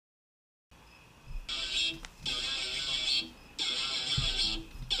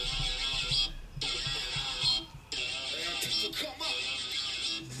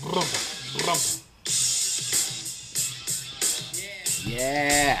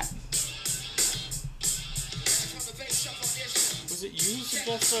is it you who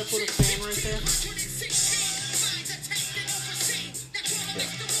suggested I put a fan right there? Yeah.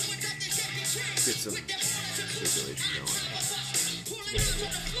 Get some circulation going.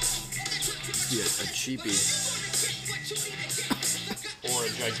 Yeah, a cheapie. Or a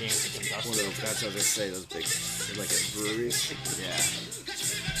gigantic industrial. One of those, that's what I say, those big, like at breweries. Yeah.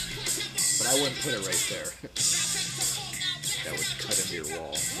 But I wouldn't put it right there. That would cut into your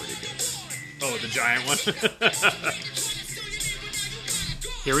wall pretty good. Oh, the giant one.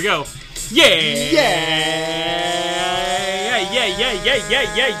 Here we go. Yeah! Yeah! Yeah! Yeah! Yeah!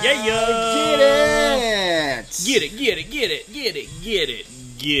 Yeah! Yeah! Yeah! Get it! Get it! Get it! Get it! Get it! Get it!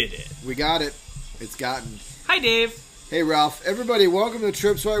 Get it! We got it. It's gotten. Hi, Dave. Hey, Ralph. Everybody, welcome to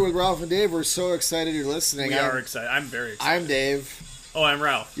Trip Swag with Ralph and Dave. We're so excited you're listening. We are excited. I'm very excited. I'm Dave. Oh, I'm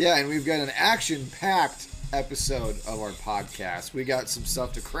Ralph. Yeah, and we've got an action-packed episode of our podcast. We got some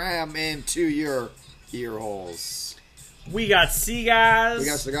stuff to cram into your ear holes. We got cigars. We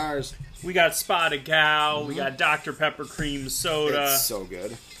got cigars. We got Spotted Cow. We got Dr. Pepper cream soda. It's so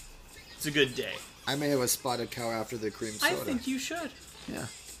good. It's a good day. I may have a Spotted Cow after the cream soda. I think you should. Yeah.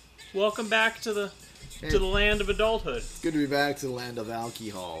 Welcome back to the land of adulthood. It's good to be back to the land of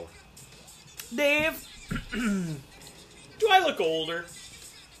alcohol. Dave, do I look older?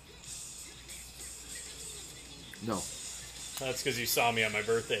 No. That's because you saw me on my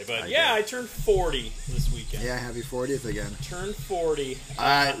birthday. But I I turned 40 this weekend. Yeah, happy 40th again. Turned 40.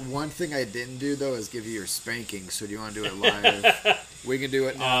 One thing I didn't do, though, is give you your spanking. So do you want to do it live? We can do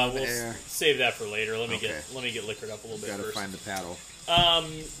it now on the air. Save that for later. Let me get liquored up a little bit Gotta first. find the paddle.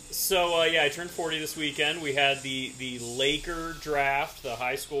 I turned 40 this weekend. We had the Laker draft, the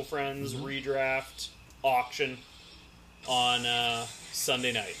high school friends redraft auction on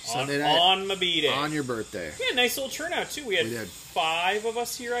Sunday night. On my B-Day. On your birthday. Yeah, nice little turnout, too. We had 5 of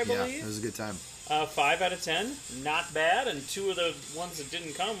us here, I believe. Yeah, it was a good time. 5 out of 10. Not bad. And 2 of the ones that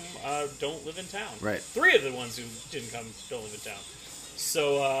didn't come don't live in town. Right. 3 of the ones who didn't come don't live in town.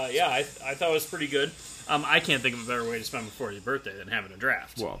 So, I thought it was pretty good. I can't think of a better way to spend my 40th birthday than having a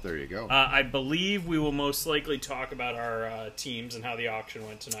draft. Well, there you go. I believe we will most likely talk about our teams and how the auction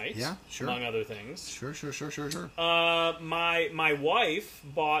went tonight. Yeah, sure. Among other things. Sure. My wife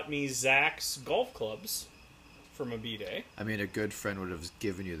bought me Zach's golf clubs for my B-Day. I mean, a good friend would have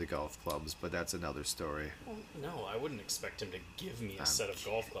given you the golf clubs, but that's another story. Well, no, I wouldn't expect him to give me a set of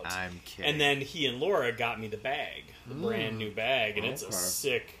golf clubs. I'm kidding. And then he and Laura got me the bag, the brand new bag, and it's a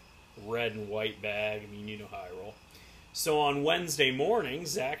sick red and white bag. I mean, you know how I roll. So on Wednesday morning,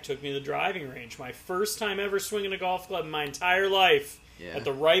 Zach took me to the driving range. My first time ever swinging a golf club in my entire life. Yeah. At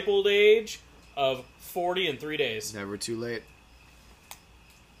the ripe old age of 40 in 3 days. Never too late.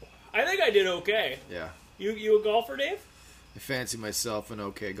 I think I did okay. Yeah. You a golfer, Dave? I fancy myself an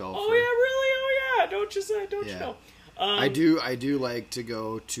okay golfer. Oh, yeah, really? Oh, yeah. Don't you say? Don't you know? I do like to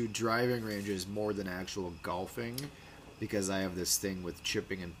go to driving ranges more than actual golfing because I have this thing with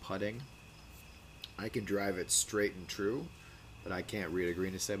chipping and putting. I can drive it straight and true, but I can't read a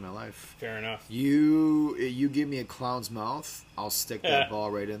green to save my life. Fair enough. You give me a clown's mouth, I'll stick that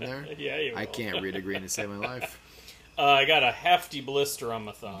ball right in there. Yeah, you will. I can't read a green to save my life. I got a hefty blister on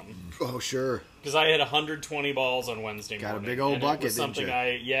my thumb. Oh, sure. Because I hit 120 balls on Wednesday morning. Got a big old bucket, it was something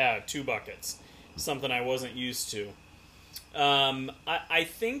didn't you? 2 buckets. Something I wasn't used to. I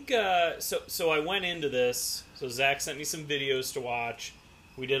think, so I went into this, so Zach sent me some videos to watch.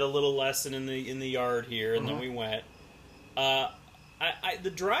 We did a little lesson in the yard here, and then we went. The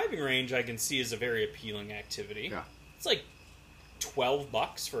driving range I can see is a very appealing activity. Yeah. It's like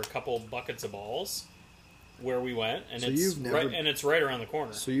 $12 for a couple buckets of balls where we went, and it's right around the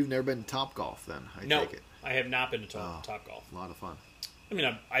corner. So you've never been to Top Golf then? No, take it. I have not been to Top Golf. A lot of fun. I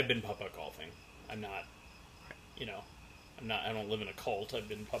mean, I've been putt-putt golfing. I'm not, I don't live in a cult. I've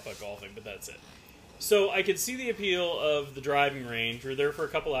been putt-putt golfing, but that's it. So I could see the appeal of the driving range. We were there for a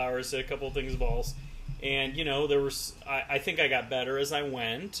couple hours, hit a couple of things, balls, and there was. I think I got better as I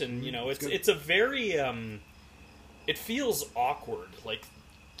went, and it's a very. It feels awkward, like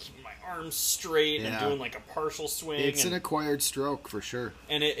keeping my arms straight and doing like a partial swing. It's an acquired stroke for sure,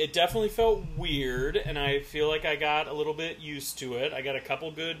 and it definitely felt weird. And I feel like I got a little bit used to it. I got a couple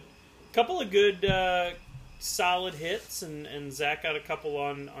of good solid hits, and Zach got a couple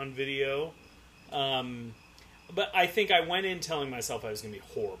on video. But I think I went in telling myself I was going to be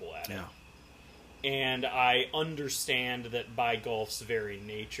horrible at it. And I understand that by golf's very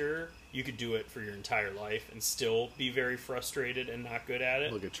nature, you could do it for your entire life and still be very frustrated and not good at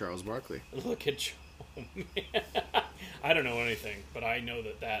it. Look at Charles Barkley. Look at I don't know anything, but I know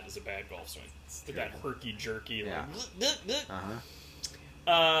that is a bad golf swing. It's that herky-jerky. Yeah.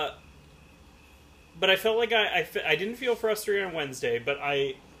 Like, but I felt like I didn't feel frustrated on Wednesday, but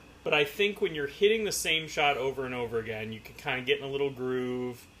I think when you're hitting the same shot over and over again, you can kind of get in a little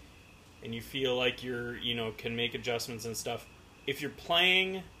groove, and you feel like can make adjustments and stuff. If you're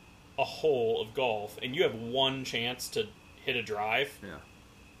playing a hole of golf and you have one chance to hit a drive,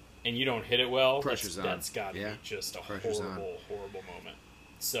 and you don't hit it well, that's got to be just a horrible moment.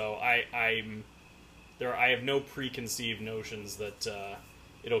 So I have no preconceived notions that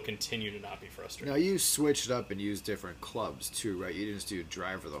it'll continue to not be frustrating. Now, you switched up and used different clubs, too, right? You didn't just do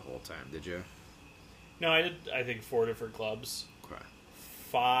driver the whole time, did you? No, I did, I think, 4 different clubs. Okay.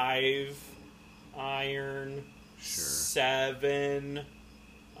 5 iron, Sure. 7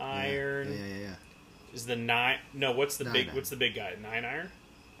 iron. Yeah. Is the 9... No, what's the 9 What's the big guy? 9 iron?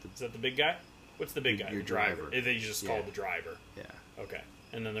 Is that the big guy? What's the big guy? Your The driver. driver. They just called the driver. Yeah. Okay.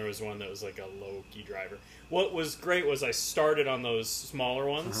 And then there was one that was like a low-key driver. What was great was I started on those smaller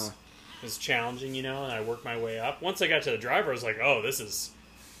ones. It was challenging, and I worked my way up. Once I got to the driver, I was like, oh, this is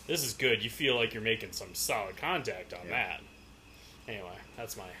good. You feel like you're making some solid contact on that. Anyway,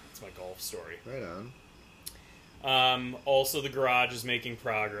 that's my golf story. Right on. Also, the garage is making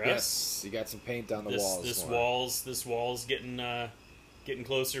progress. Yes, you got some paint on the walls. This wall's getting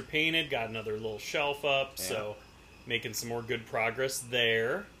closer painted. Got another little shelf up, so making some more good progress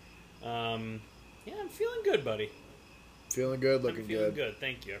there. I'm feeling good, buddy. Feeling good, looking good. Feeling good.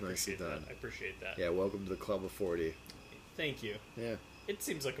 Thank you. I Nicely done. I appreciate that. Yeah, welcome to the Club of 40. Thank you. Yeah. It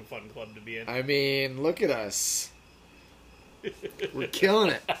seems like a fun club to be in. I mean, look at us. We're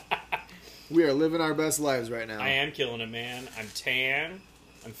killing it. We are living our best lives right now. I am killing it, man. I'm tan.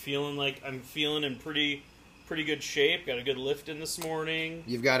 I'm feeling in pretty good shape. Got a good lift in this morning.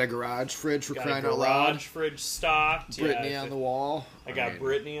 You've got a garage fridge for crying out loud. Garage fridge stocked. Brittany on the wall. I got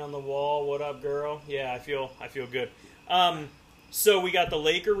Brittany on the wall. What up, girl? Yeah, I feel good. So we got the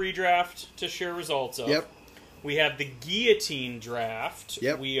Laker redraft to share results of. Yep. We have the guillotine draft.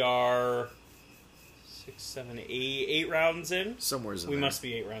 Yep. We are 6, 7, 8 rounds in. Somewhere's in we there. must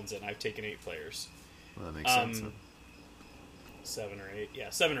be 8 rounds in. I've taken 8 players. Well, that makes sense. 7 or 8.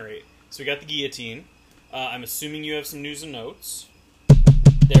 Yeah, 7 or 8. So we got the guillotine. I'm assuming you have some news and notes.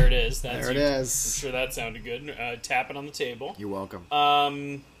 There it is. There it is. I'm sure that sounded good. Tap it on the table. You're welcome.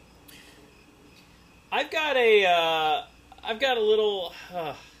 I've got a little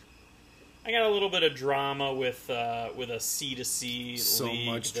bit of drama with a C2C so league.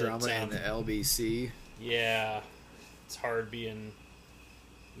 So much drama in the LBC. Yeah, it's hard being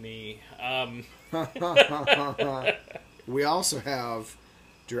me. We also have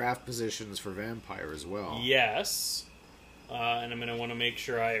draft positions for Vampire as well. Yes, and I'm going to want to make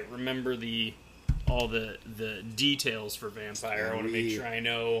sure I remember all the details for Vampire. I want to make sure I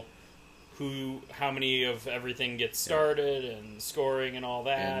know how many of everything gets started and scoring and all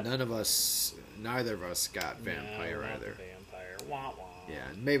that. And neither of us got Vampire either. Vampire. Wah, wah. Yeah,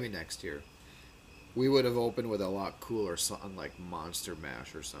 maybe next year. We would have opened with a lot cooler, something like Monster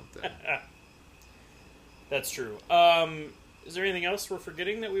Mash or something. That's true. Is there anything else we're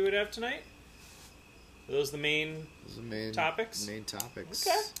forgetting that we would have tonight? Are those the main topics? Main topics.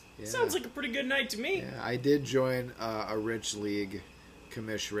 Okay. Yeah. Sounds like a pretty good night to me. Yeah, I did join a Rich League,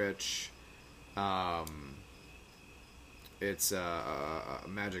 Commish Rich. It's a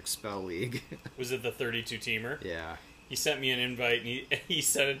Magic Spell League. Was it the 32-teamer? Yeah. He sent me an invite, and he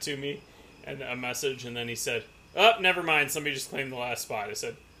sent it to me, and a message, and then he said, "Oh, never mind, somebody just claimed the last spot." I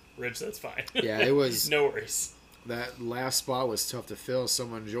said, "Rich, that's fine." Yeah, it was... No worries. That last spot was tough to fill.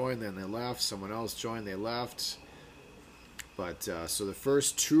 Someone joined, then they left. Someone else joined, they left. But, so the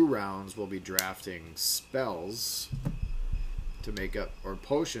first 2 rounds we'll be drafting spells to make up, or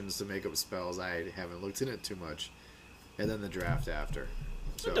potions to make up spells. I haven't looked in it too much. And then the draft after.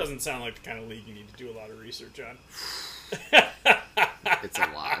 So, it doesn't sound like the kind of league you need to do a lot of research on. It's a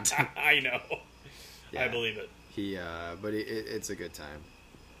lot. I know. Yeah. I believe it. But it's a good time.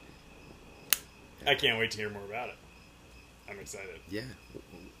 I can't wait to hear more about it. I'm excited. Yeah.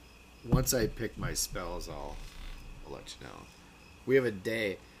 Once I pick my spells, I'll let you know. We have a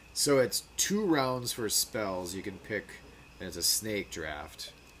day. So it's 2 rounds for spells you can pick, and it's a snake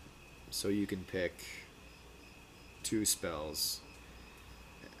draft. So you can pick 2 spells.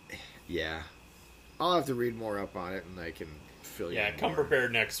 Yeah. I'll have to read more up on it, and I can fill you in. Yeah, come more.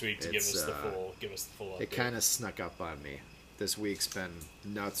 prepared next week to give us the full update. It kind of snuck up on me. This week's been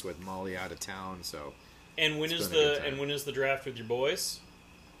nuts with Molly out of town, so. And when is the draft with your boys?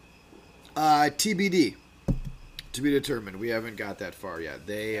 TBD. To be determined. We haven't got that far yet.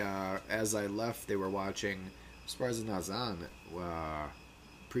 They, as I left, they were watching. I'm surprised it's not on.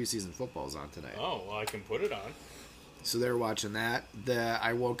 Preseason football's on tonight. Oh, well, I can put it on. So they were watching that.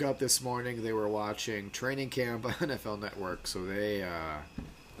 I woke up this morning. They were watching training camp on NFL Network. So they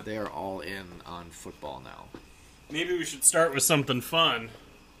are all in on football now. Maybe we should start with something fun.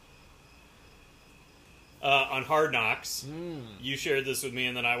 On Hard Knocks, you shared this with me,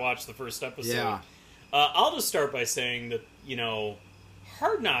 and then I watched the first episode. Yeah. I'll just start by saying that,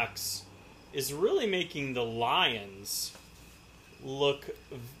 Hard Knocks is really making the Lions look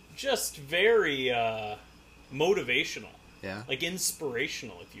just very motivational. Yeah. Like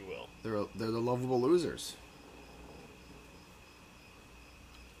inspirational, if you will. They're the lovable losers.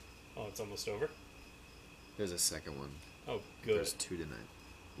 Oh, it's almost over? There's a second one. Oh, good. There's 2 tonight.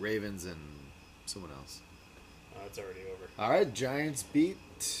 Ravens and someone else. Oh, it's already over. All right, Giants beat.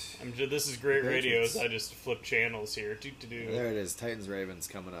 This is great radio. Patriots. I just flip channels here. Do-do-do. There it is. Titans Ravens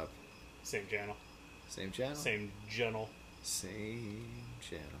coming up. Same channel. Same channel. Same channel. Same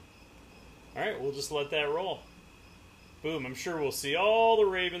channel. All right, we'll just let that roll. Boom. I'm sure we'll see all the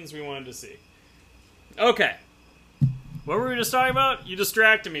Ravens we wanted to see. Okay. What were we just talking about? You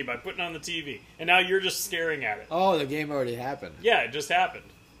distracted me by putting on the TV, and now you're just staring at it. Oh, the game already happened. Yeah, it just happened.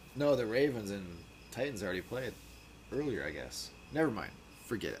 No, the Ravens and Titans already played earlier, I guess. Never mind.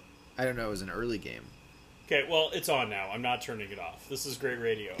 Forget it. I don't know. It was an early game. Okay, well, it's on now. I'm not turning it off. This is great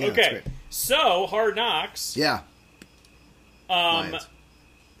radio. Yeah, okay, that's great. so Hard Knocks. Yeah. Lions.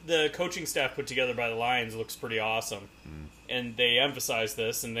 The coaching staff put together by the Lions looks pretty awesome, and they emphasize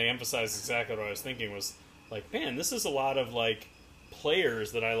this, and they emphasize exactly what I was thinking was like, man, this is a lot of like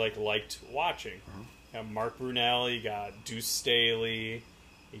players that I liked watching. Uh-huh. You got Mark Brunell, you got Deuce Staley,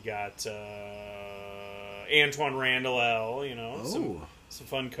 you got Antoine Randall, some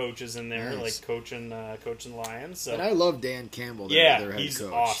fun coaches in there, Nice. like coaching Lions. So And I love Dan Campbell, their head he's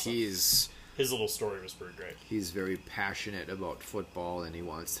coach. awesome. His little story was pretty great. He's very passionate about football, and he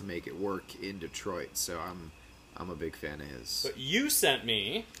wants to make it work in Detroit. So I'm a big fan of his. But you sent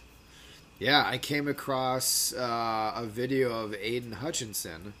me. Yeah, I came across a video of Aiden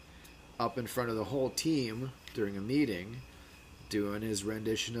Hutchinson up in front of the whole team during a meeting doing his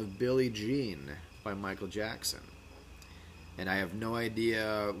rendition of Billie Jean by Michael Jackson. And I have no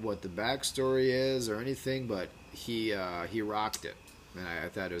idea what the backstory is or anything, but he rocked it. And I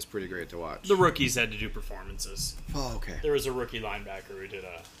thought it was pretty great to watch. The rookies had to do performances. Oh, okay. There was a rookie linebacker who did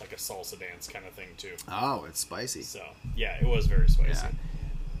a salsa dance kind of thing too. Oh, it's spicy. So yeah, it was very spicy. Yeah.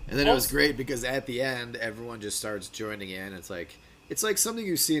 And then it was great because at the end, everyone just starts joining in. It's like something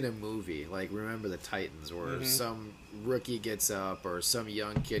you see in a movie. Like, remember the Titans, where some rookie gets up or some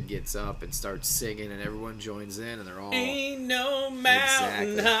young kid gets up and starts singing, and everyone joins in, and they're all Ain't no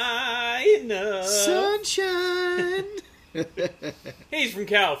mountain Exactly. high enough. sunshine. He's from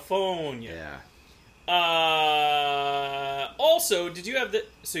California. Yeah. Also, did you have the?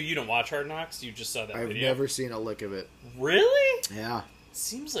 So you don't watch Hard Knocks? You just saw that I've video. never seen a lick of it. Really? Yeah.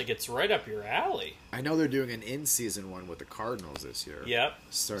 Seems like it's right up your alley. I know they're doing an in-season one with the Cardinals this year. Yep.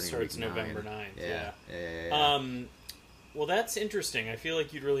 Starting Starts week 9. November 9th. Yeah. Well, that's interesting. I feel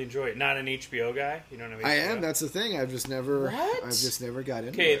like you'd really enjoy it. Not an HBO guy? You don't have HBO? I am. That's the thing. I've just never got into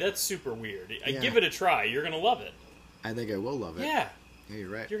Okay, it. that's super weird. Yeah. Give it a try. You're going to love it. I think I will love it. Yeah. Yeah, you're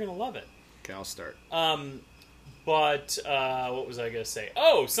right. You're going to love it. Okay, I'll start. But what was I going to say?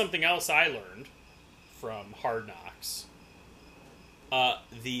 Oh, something else I learned from Hard Knocks.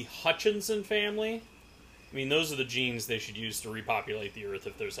 The Hutchinson family. I mean, those are the genes they should use to repopulate the Earth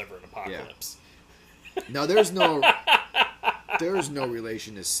if there's ever an apocalypse. No, there's no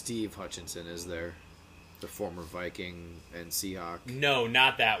relation to Steve Hutchinson, is there? The former Viking and Seahawk. No,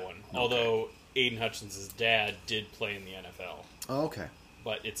 not that one. Okay. Although Aiden Hutchinson's dad did play in the NFL. Oh, okay.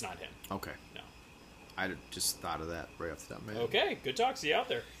 But it's not him. Okay. No. I just thought of that right off the top of my head. Okay, good talk. See you out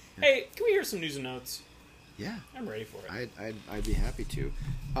there. Yeah. Hey, can we hear some news and notes? Yeah. I'm ready for it. I'd be happy to.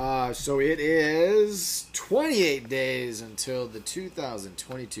 So it is 28 days until the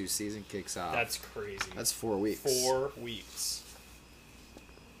 2022 season kicks off. That's crazy. That's 4 weeks. 4 weeks.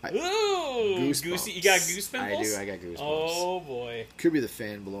 Ooh! Goosebumps. Goosey, you got goose pimples? I got goosebumps. Oh, boy. Could be the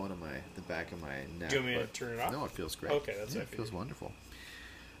fan blowing on the back of my neck. Do you want me to turn it off? No, it feels great. Okay, that's what I it feels figured. wonderful.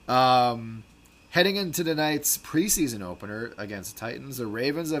 Heading into tonight's preseason opener against the Titans, the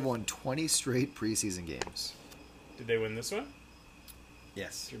Ravens have won 20 straight preseason games. Did they win this one?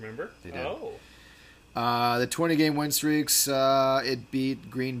 Yes. Do you remember? They did. Oh. The 20-game win streaks, it beat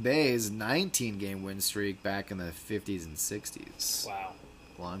Green Bay's 19-game win streak back in the 50s and 60s. Wow.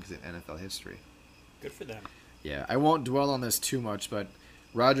 Longest in NFL history. Good for them. Yeah, I won't dwell on this too much, but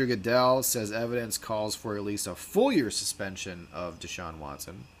Roger Goodell says evidence calls for at least a full-year suspension of Deshaun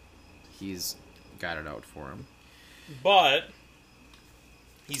Watson. He's got it out for him. But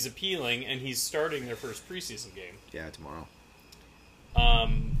he's appealing, and he's starting their first preseason game. Yeah, tomorrow.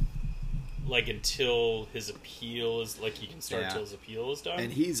 Like until his appeal is he can start until his appeal is done.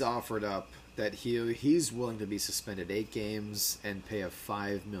 And he's offered up that he's willing to be suspended 8 games and pay a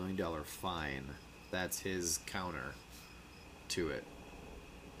 $5 million fine. That's his counter to it.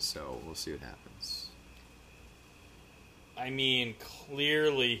 So we'll see what happens. I mean,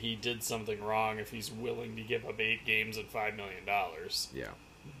 clearly he did something wrong if he's willing to give up 8 games and $5 million. Yeah.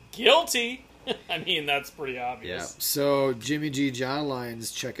 Guilty! I mean, that's pretty obvious. Yeah. So Jimmy G. John Lyons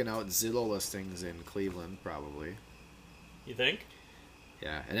checking out Zillow listings in Cleveland, probably. You think?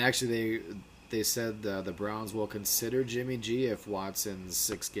 Yeah. And actually, they said the Browns will consider Jimmy G if Watson's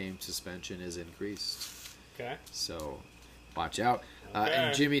 6-game suspension is increased. Okay. So watch out. Okay.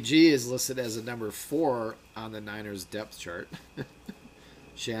 And Jimmy G is listed as a number 4 on the Niners depth chart.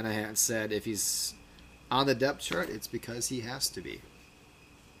 Shanahan said if he's on the depth chart, it's because he has to be.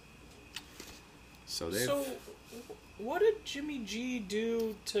 So what did Jimmy G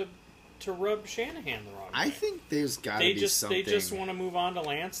do to rub Shanahan the wrong way? I think there's got to be something. They just want to move on to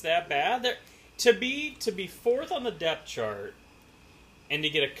Lance that bad. To be 4th on the depth chart and to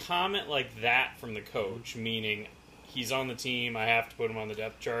get a comment like that from the coach, meaning he's on the team, I have to put him on the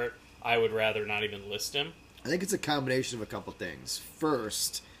depth chart, I would rather not even list him. I think it's a combination of a couple things.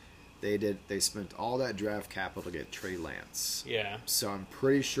 First, they spent all that draft capital to get Trey Lance. Yeah. So I'm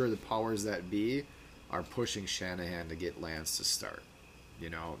pretty sure the powers that be are pushing Shanahan to get Lance to start. You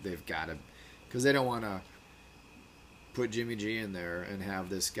know, they've got to, because they don't want to put Jimmy G in there and have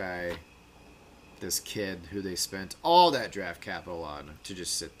this guy, this kid who they spent all that draft capital on to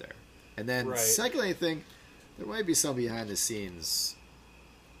just sit there. And then secondly, I think there might be some behind the scenes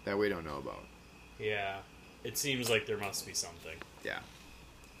that we don't know about. Yeah. It seems like there must be something. Yeah.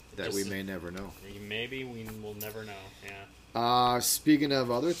 That we may never know. Maybe we will never know, yeah. Speaking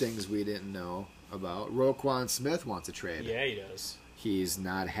of other things we didn't know about, Roquan Smith wants a trade. Yeah, he does. He's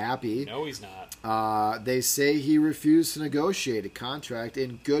not happy. No, he's not. They say he refused to negotiate a contract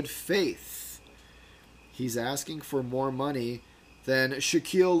in good faith. He's asking for more money than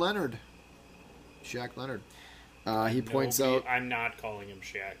Shaquille Leonard. Shaq Leonard. He points out... I'm not calling him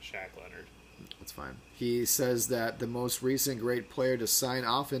Shaq Leonard. That's fine. He says that the most recent great player to sign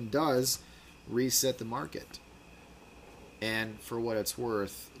often does reset the market. And for what it's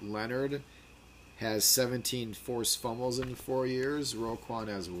worth, Leonard has 17 forced fumbles in 4 years. Roquan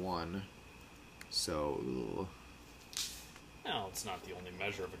has 1. So, well, it's not the only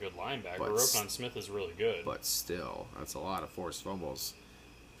measure of a good linebacker. Roquan Smith is really good. But still, that's a lot of forced fumbles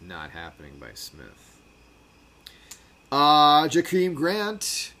not happening by Smith. Jakeem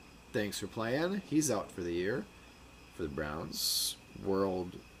Grant, thanks for playing. He's out for the year for the Browns.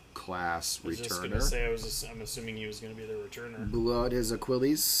 World-class returner. I was just going to say, I'm assuming he was going to be the returner. Blew out his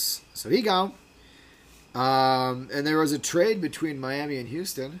Achilles, so he gone. And there was a trade between Miami and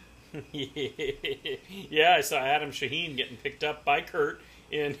Houston. Yeah, I saw Adam Shaheen getting picked up by Kurt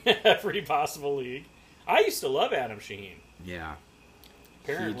in every possible league. I used to love Adam Shaheen. Yeah.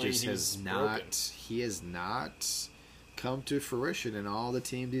 Apparently he has not come to fruition in all the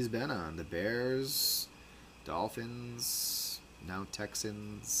teams he's been on. The Bears, Dolphins, now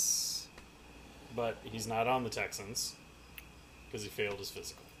Texans. But he's not on the Texans because he failed his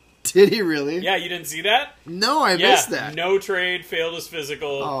physical. Did he really? Yeah, you didn't see that? No, I missed that. No trade, failed his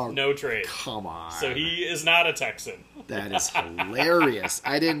physical, no trade. Come on. So he is not a Texan. That is hilarious.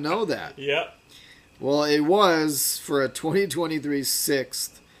 I didn't know that. Yep. Well, it was for a 2023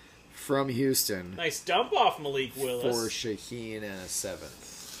 6th from Houston. Nice dump off Malik Willis. For Shaheen and a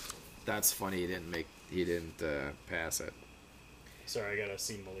 7th. That's funny. He didn't pass it. Sorry, I gotta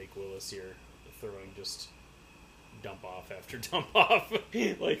see Malik Willis here throwing just dump off after dump off.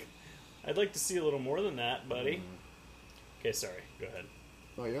 Like, I'd like to see a little more than that, buddy. Okay, sorry. Go ahead.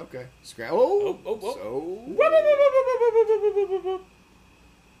 Oh, yeah, okay. Oh.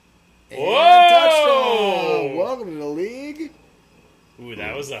 And touchdown! Welcome to the league. Ooh,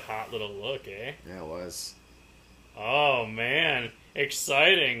 that was a hot little look, eh? Yeah, it was. Oh, man.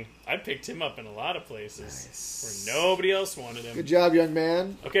 Exciting. I picked him up in a lot of places where nobody else wanted him. Good job, young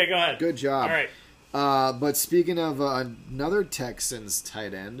man. Okay, go ahead. Good job. All right. But speaking of another Texans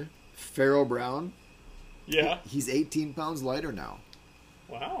tight end, Pharaoh Brown. Yeah. He's 18 pounds lighter now.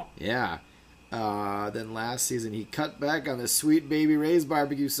 Wow. Yeah. Then last season, he cut back on the Sweet Baby Ray's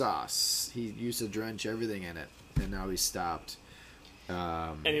barbecue sauce. He used to drench everything in it, and now he stopped.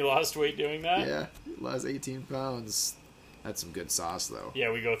 And he lost weight doing that? Yeah, he lost 18 pounds. That's some good sauce, though.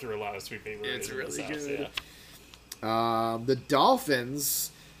 Yeah, we go through a lot of Sweet Baby Ray's. It's really sauce, good. Yeah. The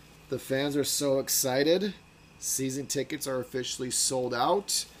Dolphins, the fans are so excited. Season tickets are officially sold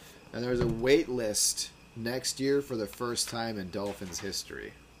out, and there's a wait list next year for the first time in Dolphins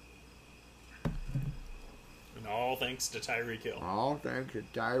history. And all thanks to Tyreek Hill. All thanks to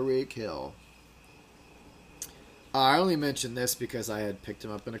Tyreek Hill. I only mentioned this because I had picked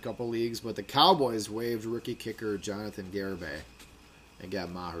him up in a couple leagues, but the Cowboys waived rookie kicker Jonathan Garibay and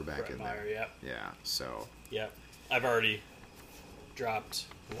got Maher back in Meyer, there. yep. Yeah, so. Yep. I've already dropped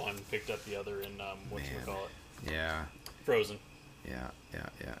one, picked up the other in, whatchamacallit. Yeah. Frozen. Yeah.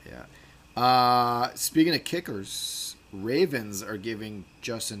 Speaking of kickers, Ravens are giving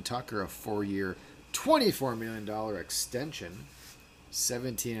Justin Tucker a 4-year, $24 million extension,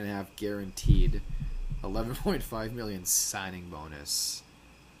 17.5 guaranteed, 11.5 million signing bonus.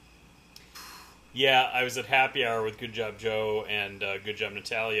 Yeah, I was at happy hour with Good Job Joe and Good Job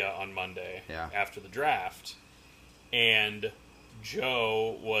Natalia on Monday after the draft, and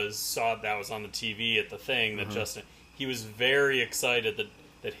Joe saw that was on the TV at the thing that Justin. He was very excited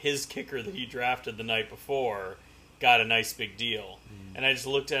that his kicker that he drafted the night before got a nice big deal, and I just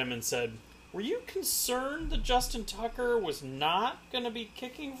looked at him and said, "Were you concerned that Justin Tucker was not going to be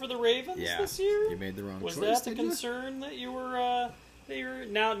kicking for the Ravens this year? You made the wrong was choice. Was that the concern that you were?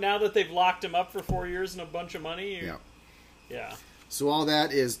 Now that they've locked him up for 4 years and a bunch of money? Yeah. So all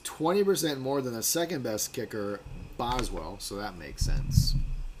that is 20% more than the second best kicker, Boswell. So that makes sense.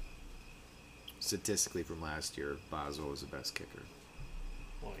 Statistically, from last year, Boswell was the best kicker.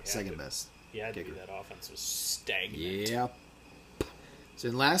 Well, second best. Yeah, kicker. That offense was stagnant. Yep. So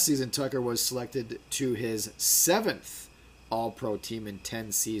in last season, Tucker was selected to his 7th All-Pro team in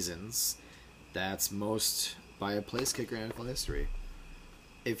 10 seasons. That's most by a place kicker in NFL history.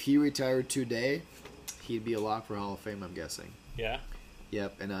 If he retired today, he'd be a lock for Hall of Fame, I'm guessing. Yeah?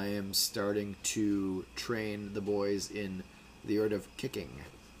 Yep, and I am starting to train the boys in the art of kicking.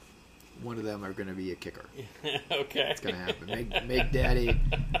 One of them are going to be a kicker. Okay. It's going to happen. Make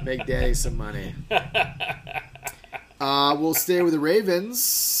daddy some money. We'll stay with the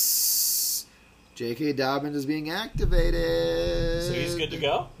Ravens. J.K. Dobbins is being activated. So he's good to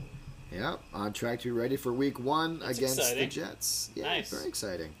go? Yep, on track to be ready for week 1 That's against exciting. the Jets. Yeah, Nice. Very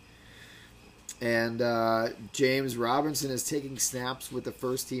exciting. And James Robinson is taking snaps with the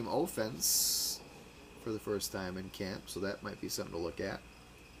first team offense for the first time in camp, so that might be something to look at.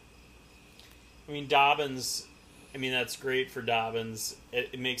 I mean, Dobbins, that's great for Dobbins.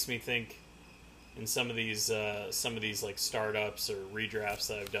 It makes me think in some of these like startups or redrafts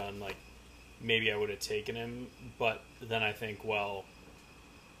that I've done, like maybe I would have taken him, but then I think, well,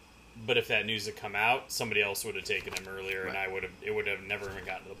 but if that news had come out, somebody else would have taken him earlier, right. and it would have never even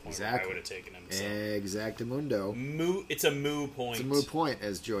gotten to the point where I would have taken him. So. Exactamundo. It's a moo point. It's a moo point,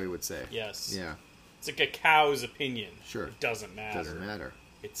 as Joey would say. Yes. Yeah. It's like a cow's opinion. Sure. It doesn't matter. Doesn't matter.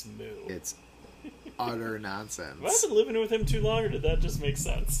 It's moo. It's utter nonsense. Have I been living with him too long, or did that just make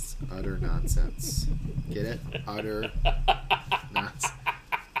sense? Utter nonsense. Get it? Utter nonsense.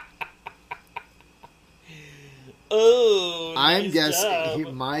 Oh, I'm nice guessing.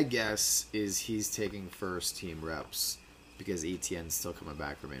 job. My guess is he's taking first team reps because ETN's still coming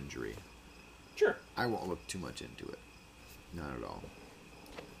back from injury. Sure. I won't look too much into it. Not at all.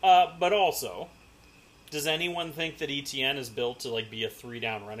 But also, does anyone think that ETN is built to be a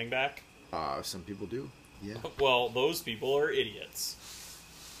 3-down running back? Some people do. Yeah. Well, those people are idiots.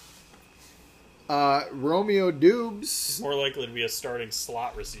 Romeo It's Dubes. more likely to be a starting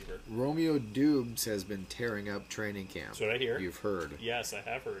slot receiver. Romeo Dubes has been tearing up training camp. That's what I hear. You've heard. Yes, I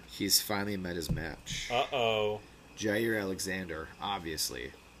have heard. He's finally met his match. Uh-oh. Jair Alexander,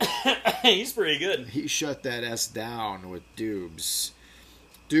 obviously. He's pretty good. He shut that S down with Dubes.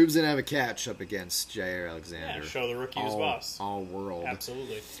 Dubes didn't have a catch up against Jair Alexander. Yeah, show the rookie who's boss. All world.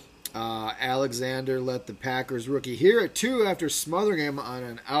 Absolutely. Alexander let the Packers rookie hear it too after smothering him on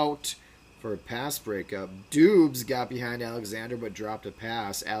an out for a pass breakup. Dubes got behind Alexander but dropped a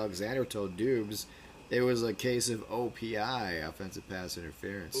pass. Alexander told Dubes it was a case of OPI, offensive pass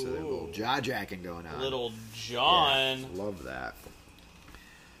interference. So there's a little jaw-jacking going on. Little John. Yeah, love that.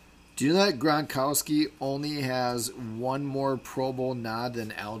 Do you know that Gronkowski only has one more Pro Bowl nod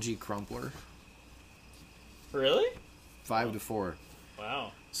than Algie Crumpler? Really? 5-4.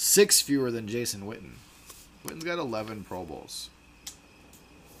 Wow. 6 fewer than Jason Witten. Witten's got 11 Pro Bowls.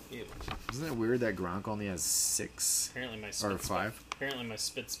 Ew. Isn't it weird that Gronk only has 6? Apparently my Or spit 5? spot. Apparently my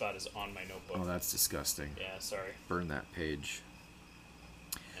spit spot is on my notebook. Oh, that's disgusting. Yeah, sorry. Burn that page.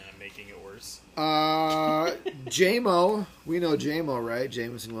 And I'm making it worse. J-Mo. We know J-Mo, right?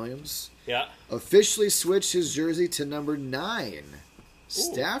 Jameson Williams. Yeah. Officially switched his jersey to number 9.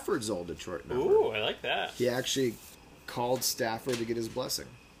 Stafford's old Detroit number. Ooh, I like that. He actually called Stafford to get his blessing.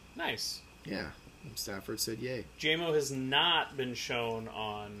 Nice. Yeah. Stafford said yay. JMO has not been shown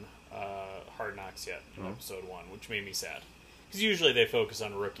on Hard Knocks yet in Oh. episode 1, which made me sad. Because usually they focus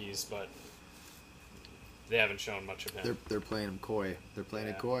on rookies, but they haven't shown much of him. They're playing him coy. They're playing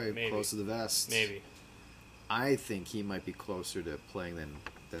it Yeah, coy, maybe. close to the vest. Maybe. I think he might be closer to playing than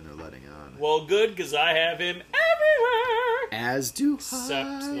they're letting on. Well, good, because I have him everywhere! As do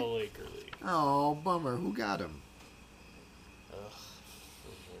Except I. the Laker League. Oh, bummer. Who got him? Ugh.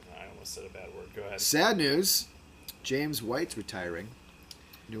 I almost said a bad word. Go ahead. Sad news. James White's retiring.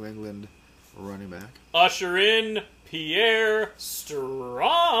 New England running back. Usher in Pierre Strong!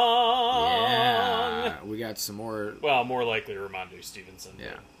 Yeah. We got some more. Well, more likely Ramondre Stevenson.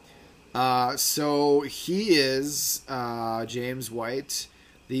 Yeah. So he is, James White,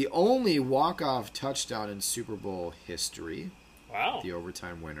 the only walk-off touchdown in Super Bowl history. Wow. The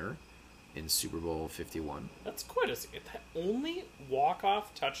overtime winner in Super Bowl 51. That's quite a... That only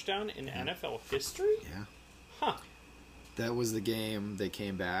walk-off touchdown in NFL history? Yeah. Huh. That was the game they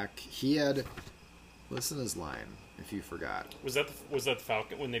came back. He had... Listen to his line, if you forgot. Was that the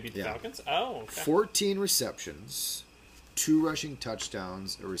Falcon when they beat the Yeah. Falcons? Oh, okay. 14 receptions, 2 rushing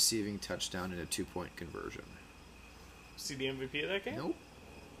touchdowns, a receiving touchdown, and a 2-point conversion. See the MVP of that game? Nope.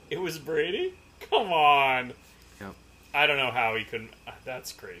 It was Brady? Come on. Yep. I don't know how he couldn't...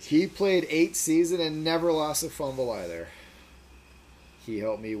 That's crazy. He played 8 seasons and never lost a fumble either. He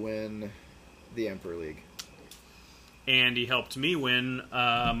helped me win the Emperor League. And he helped me win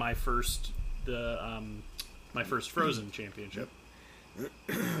my first Frozen championship.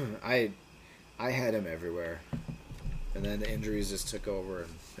 I had him everywhere, and then the injuries just took over, and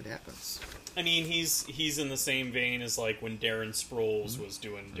it happens. I mean, he's in the same vein as like when Darren Sproles was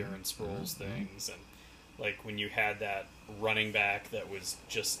doing Darren Sproles things, and like when you had that running back that was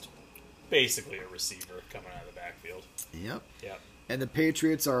just basically a receiver coming out of the backfield. Yep. Yep. And the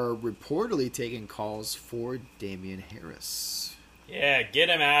Patriots are reportedly taking calls for Damian Harris. Yeah, get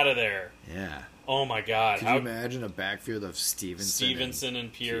him out of there. Yeah. Oh my God! Could you imagine a backfield of Stevenson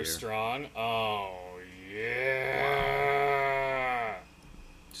and Pierre Strong? Oh yeah.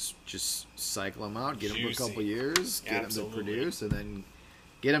 Just cycle him out, get him for a Juicy. couple years, get Absolutely. him to produce, and then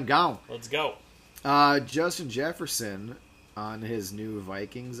get him gone. Let's go. Justin Jefferson on his new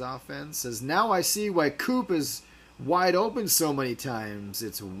Vikings offense says, "Now I see why Coop is wide open so many times.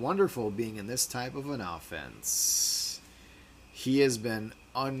 It's wonderful being in this type of an offense." He has been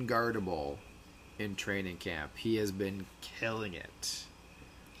unguardable in training camp. He has been killing it.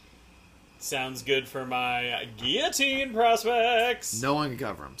 Sounds good for my guillotine prospects. No one can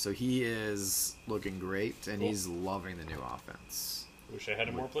cover him, so he is looking great, and Cool. he's loving the new offense. Wish I had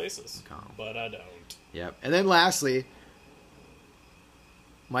him more places, Calm. but I don't. Yep. And then lastly,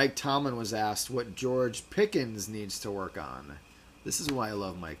 Mike Tomlin was asked what George Pickens needs to work on. This is why I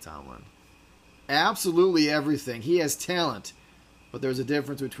love Mike Tomlin. Absolutely everything. He has talent, but there's a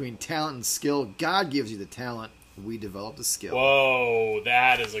difference between talent and skill. God gives you the talent. We develop the skill. Whoa,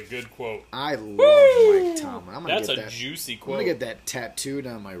 that is a good quote. I love Woo! Mike Tomlin. I'm gonna That's get a that. juicy I'm quote. gonna get that tattooed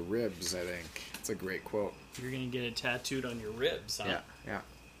on my ribs. I think it's a great quote. You're gonna get it tattooed on your ribs, huh? Yeah.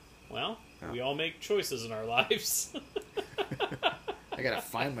 Well, Yeah. we all make choices in our lives. I gotta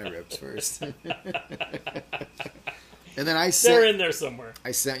find my ribs first. And then They're in there somewhere.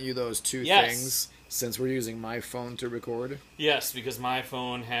 I sent you those 2 Yes. things since we're using my phone to record. Yes, because my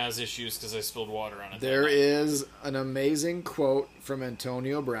phone has issues because I spilled water on it. There is an amazing quote from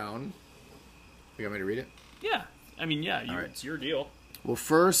Antonio Brown. You want me to read it? Yeah. I mean, yeah, All right. it's your deal. Well,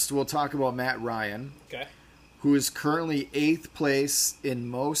 first we'll talk about Matt Ryan, Okay. who is currently 8th place in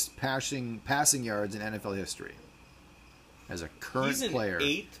most passing yards in NFL history. As a current He's in player.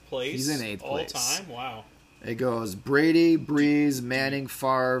 8th place. He's in 8th all place. time. Wow. It goes Brady, Breeze, Manning,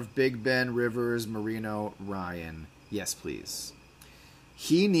 Favre, Big Ben, Rivers, Marino, Ryan. Yes, please.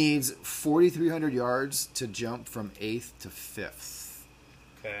 He needs 4,300 yards to jump from 8th to 5th.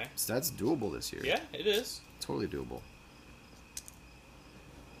 Okay. So that's doable this year. Yeah, it is. Totally doable.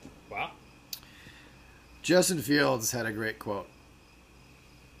 Wow. Justin Fields had a great quote.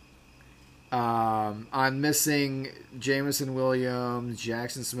 On missing Jamison Williams,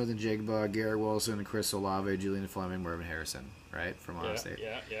 Jackson Smith and Jigba, Garrett Wilson, Chris Olave, Julian Fleming, Marvin Harrison, right? From Ohio State.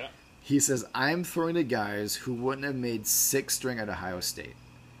 Yeah. He says, I'm throwing to guys who wouldn't have made 6th string at Ohio State.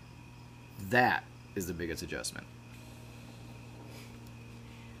 That is the biggest adjustment.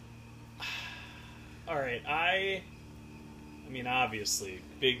 All right. I mean, obviously,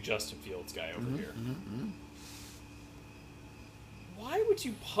 big Justin Fields guy over here. Why would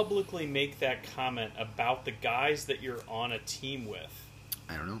you publicly make that comment about the guys that you're on a team with?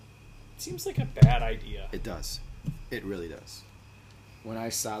 I don't know. It seems like a bad idea. It does. It really does. when I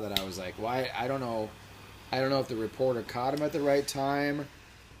saw that, I was like, why? I don't know. I don't know if the reporter caught him at the right time,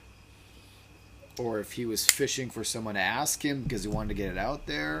 or if he was fishing for someone to ask him because he wanted to get it out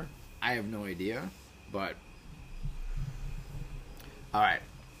there. I have no idea. But all right,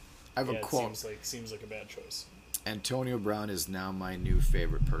 I have a quote. Seems like a bad choice. Antonio Brown is now my new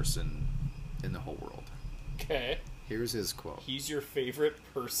favorite person in the whole world. Okay. Here's his quote. He's your favorite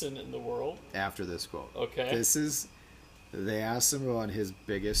person in the world? After this quote. Okay. They asked him about his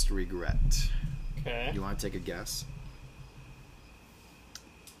biggest regret. Okay. You want to take a guess?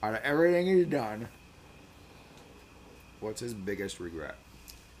 Out of everything he's done, what's his biggest regret?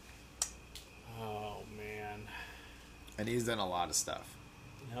 Oh, man. And he's done a lot of stuff.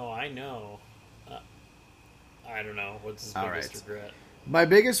 No, I know. I don't know. What's his All biggest right. regret? My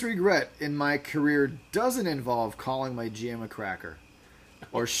biggest regret in my career doesn't involve calling my GM a cracker,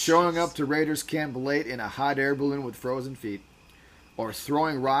 or showing up to Raiders camp late in a hot air balloon with frozen feet, or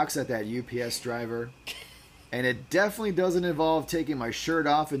throwing rocks at that UPS driver. And it definitely doesn't involve taking my shirt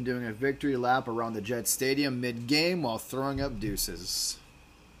off and doing a victory lap around the Jet Stadium mid-game while throwing up deuces.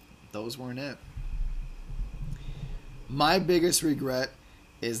 Those weren't it. My biggest regret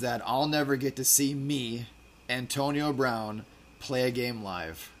is that I'll never get to see me, Antonio Brown, play a game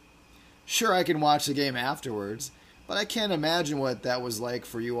live. Sure, I can watch the game afterwards, but I can't imagine what that was like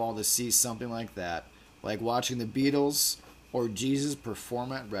for you all to see something like that. Like watching the Beatles or Jesus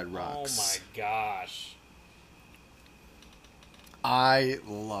perform at Red Rocks. Oh my gosh. I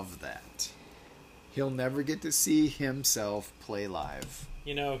love that. He'll never get to see himself play live.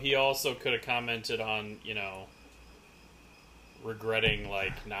 You know, he also could have commented on, you know, regretting,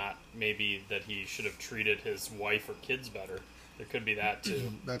 like, not maybe that he should have treated his wife or kids better. There could be that,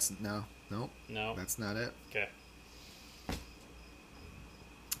 too. No. No? That's not it. Okay.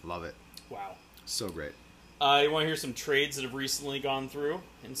 Love it. Wow. So great. You want to hear some trades that have recently gone through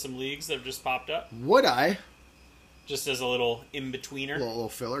in some leagues that have just popped up? Would I? Just as a little in-betweener. A little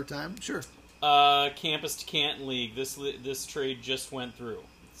filler time? Sure. Campus to Canton League. This trade just went through.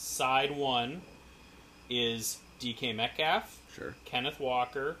 Side 1 is DK Metcalf, Sure. Kenneth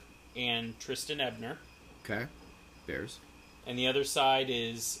Walker, and Tristan Ebner. Okay. Bears. And the other side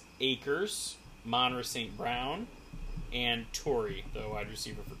is Akers, Monra St. Brown, and Torrey, the wide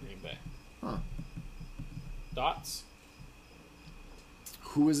receiver for Green Bay. Huh. Thoughts?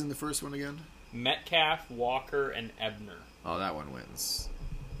 Who was in the first one again? Metcalf, Walker, and Ebner. Oh, that one wins.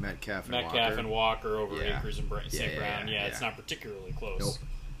 Metcalf and Walker over Yeah. Akers and St. Brown. Yeah, it's yeah. not particularly close. Nope.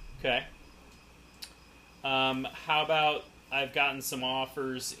 Okay. How about I've gotten some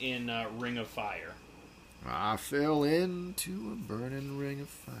offers in Ring of Fire. I fell into a burning ring of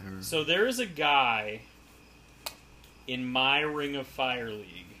fire. So there is a guy in my Ring of Fire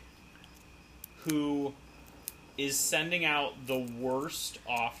league who is sending out the worst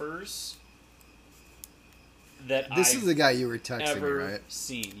offers that This I've is the guy you were texting ever me, right?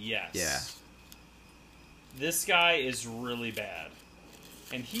 seen. Yes. Yeah. This guy is really bad.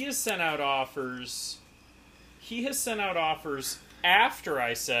 And he has sent out offers. He has sent out offers after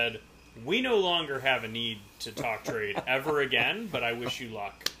I said, we no longer have a need to talk trade ever again, but I wish you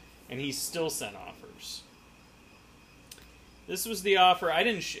luck. And he still sent offers. This was the offer. I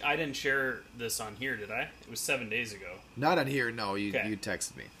didn't share this on here, did I? It was 7 days ago. Not on here, no. You Okay. you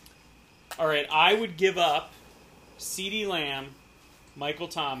texted me. All right, I would give up CeeDee Lamb, Michael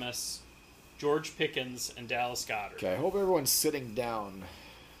Thomas, George Pickens, and Dallas Goedert. Okay, I hope everyone's sitting down.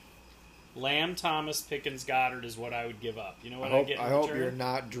 Lamb, Thomas, Pickens, Goddard is what I would give up. You know what I get in I return? hope you're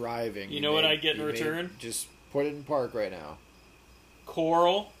not driving. You know what I get in return? Just put it in park right now.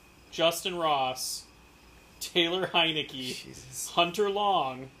 Coral, Justin Ross, Taylor Heineke, Jesus. Hunter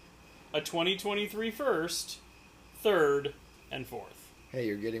Long, a 2023 first, third, and fourth. Hey,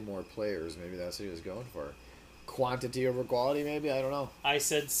 you're getting more players. Maybe that's what he was going for. Quantity over quality, maybe? I don't know. I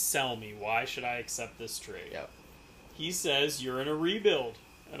said, sell me. Why should I accept this trade? Yep. He says, you're in a rebuild,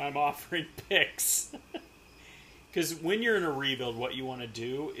 and I'm offering picks. Because when you're in a rebuild, what you want to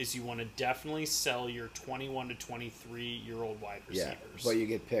do is you want to definitely sell your 21 to 23-year-old wide receivers. Yeah, but you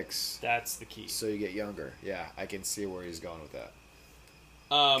get picks. That's the key. So you get younger. Yeah, I can see where he's going with that.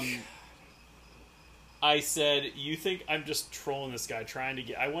 I said, you think I'm just trolling this guy, trying to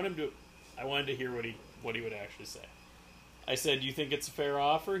get... I wanted to hear what he would actually say. I said, you think it's a fair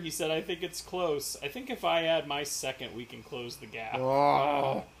offer? He said, I think it's close. I think if I add my second, we can close the gap.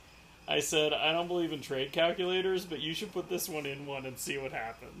 Oh. I said, I don't believe in trade calculators, but you should put this one in one and see what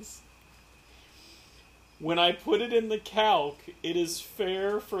happens. When I put it in the calc, it is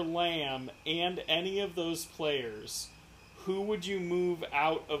fair for Lamb and any of those players. Who would you move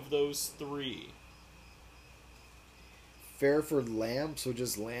out of those three? fair for Lamb, so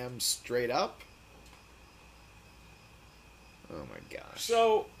just Lamb straight up? Oh my gosh.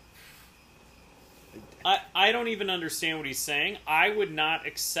 So, I don't even understand what he's saying. I would not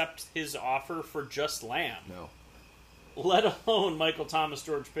accept his offer for just Lamb. No. Let alone Michael Thomas,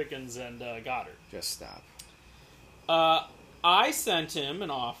 George Pickens, and Goddard. Just stop. I sent him an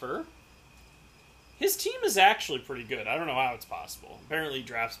offer. His team is actually pretty good. I don't know how it's possible. Apparently he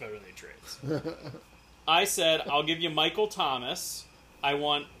drafts better than he trades. I said, I'll give you Michael Thomas. I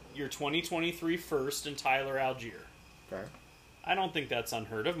want your 2023 first and Tyler Algier. Okay. I don't think that's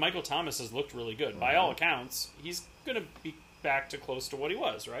unheard of. Michael Thomas has looked really good. By all accounts, he's going to be back to close to what he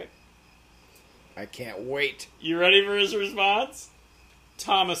was, right? I can't wait. You ready for his response?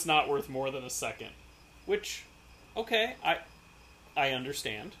 Thomas not worth more than a second. Which, okay, I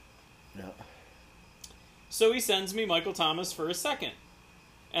understand. No. So he sends me Michael Thomas for a second.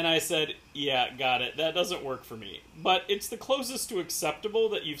 And I said, yeah, got it. That doesn't work for me. But it's the closest to acceptable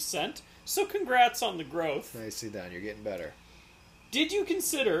that you've sent, so congrats on the growth. Nicely done. You're getting better. Did you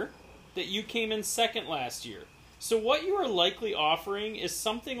consider that you came in second last year? So what you are likely offering is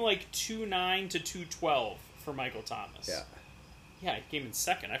something like 2.9 to 2.12 for Michael Thomas. Yeah. Yeah, he came in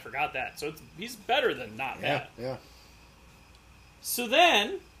second. I forgot that. So he's better than not bad. Yeah. So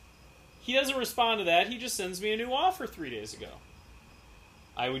then, he doesn't respond to that. He just sends me a new offer 3 days ago.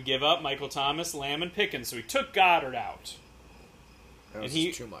 I would give up Michael Thomas, Lamb, and Pickens. So he took Goddard out. That was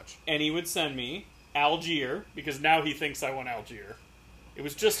too much. And he would send me Algier, because now he thinks I want Algier. It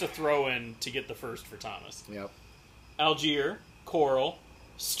was just a throw-in to get the first for Thomas. Yep. Algier, Coral,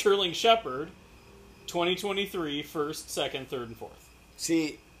 Sterling Shepard, 2023, first, second, third, and fourth.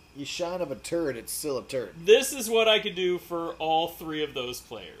 See, you shine of a turd, it's still a turd. This is what I could do for all three of those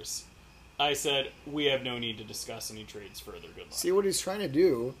players. I said, we have no need to discuss any trades further. Good luck. See what he's trying to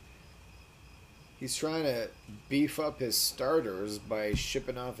do? He's trying to beef up his starters by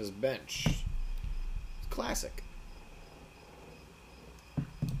shipping off his bench. Classic.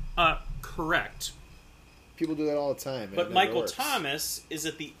 Correct. People do that all the time. And But Michael Thomas is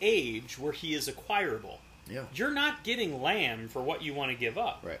at the age where he is acquirable. Yeah. You're not getting Lamb for what you want to give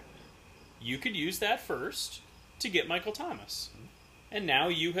up. Right. You could use that first to get Michael Thomas. And now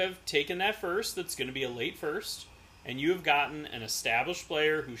you have taken that first that's going to be a late first, and you have gotten an established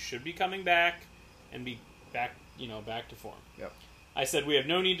player who should be coming back and be back to form. Yep. I said, we have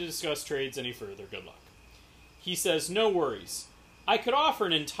no need to discuss trades any further. Good luck. He says, no worries. I could offer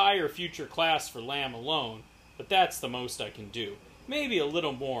an entire future class for Lamb alone, but that's the most I can do. Maybe a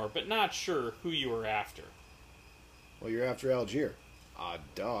little more, but not sure who you are after. Well, you're after Algier.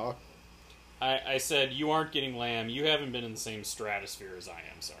 Duh. I said, you aren't getting Lamb. You haven't been in the same stratosphere as I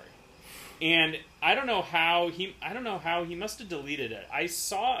am, sorry. And I don't know how he must have deleted it. I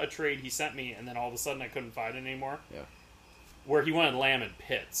saw a trade he sent me, and then all of a sudden I couldn't find it anymore. Yeah. Where he wanted Lamb and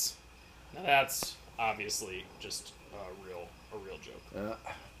Pitts. Now that's obviously just a real joke.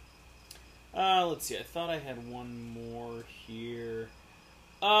 Let's see. I thought I had one more here.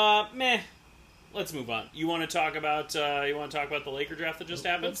 Meh. Let's move on. You want to talk about the Laker draft that just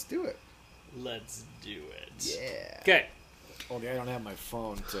happened? Let's do it. Let's do it. Yeah. Okay. Only I don't have my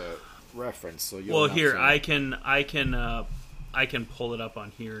phone to reference, so you'll. Well, have here to... I can pull it up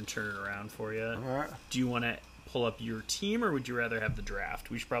on here and turn it around for you. All right. Do you want to pull up your team, or would you rather have the draft?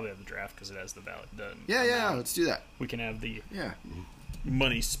 We should probably have the draft because it has the valid. Yeah. Let's do that. We can have the Yeah.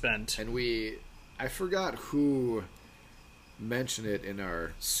 money spent. And I forgot who mentioned it in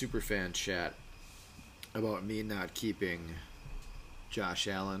our superfan chat about me not keeping Josh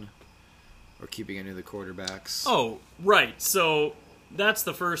Allen or keeping any of the quarterbacks. Oh, right. So that's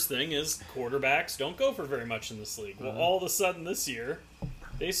the first thing is quarterbacks don't go for very much in this league. Well, all of a sudden this year,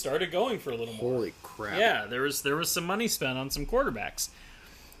 they started going for a little more. Holy crap. Yeah, there was some money spent on some quarterbacks,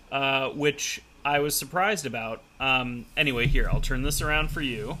 which I was surprised about. Anyway, here, I'll turn this around for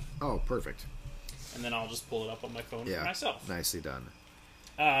you. Oh, perfect. And then I'll just pull it up on my phone for myself. Nicely done.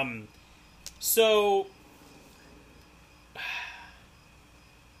 So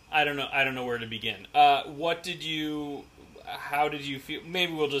I don't know where to begin. How did you feel?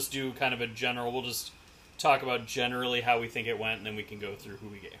 Maybe we'll just do kind of a general. We'll just talk about generally how we think it went, and then we can go through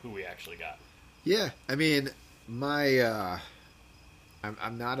who we actually got. Yeah, I mean, I'm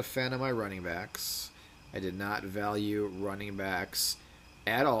not a fan of my running backs. I did not value running backs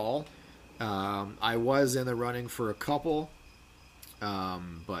at all. I was in the running for a couple,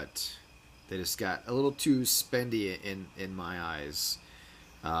 but they just got a little too spendy in my eyes.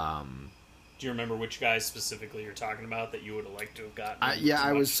 Do you remember which guys specifically you're talking about that you would have liked to have gotten?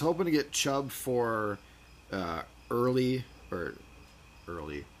 I was hoping to get Chubb for early for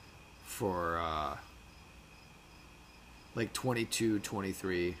like 22,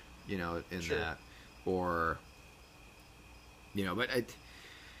 23, you know, in Sure. that. Or, you know, but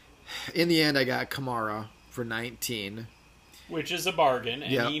in the end, I got Kamara for 19. Which is a bargain,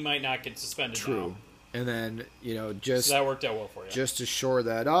 and Yep. he might not get suspended True. now. And then, you know, So just that worked out well for you. just to shore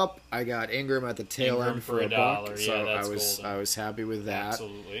that up, I got Ingram at the tail Ingram end for for $1. $1. Yeah, So that's golden. I was happy with that.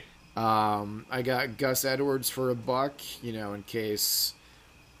 Absolutely. I got Gus Edwards for $1, you know, in case,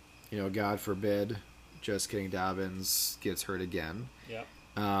 you know, God forbid, just kidding, Dobbins gets hurt again. Yep.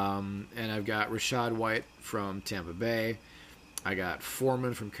 And I've got Rashad White from Tampa Bay. I got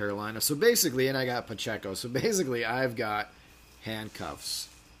Foreman from Carolina. So basically, and I got Pacheco. So basically, I've got handcuffs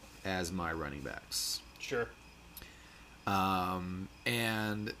as my running backs. Sure.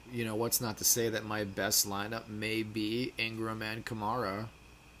 And, you know, what's not to say that my best lineup may be Ingram and Kamara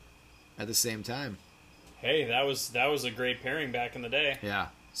at the same time. Hey, that was a great pairing back in the day. Yeah.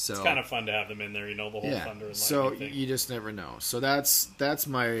 So It's kind of fun to have them in there, you know, the whole yeah. Thunder and Lightning So thing. you just never know. So that's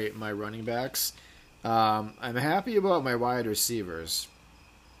my running backs. I'm happy about my wide receivers.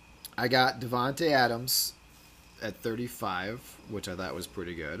 I got Devontae Adams at 35, which I thought was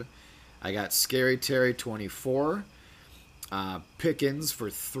pretty good. I got Scary Terry 24, Pickens for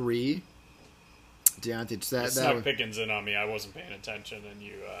 3. Deontay, You snuck Pickens in on me. I wasn't paying attention, and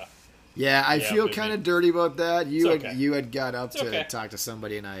you... yeah, I Yeah, feel but kind of dirty about that. It's okay. You had got up It's to okay. talk to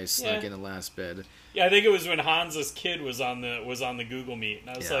somebody, and I snuck Yeah. in the last bid. Yeah, I think it was when Hans's kid was on the Google Meet, and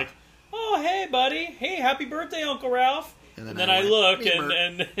I was Yeah. like, "Oh, hey, buddy! Hey, happy birthday, Uncle Ralph!" And then I went, look, "Meow."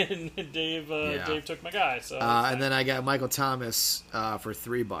 and Dave Yeah. Dave took my guy. So And then I got Michael Thomas for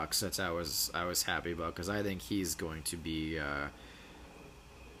 $3. That's I was happy about because I think he's going to be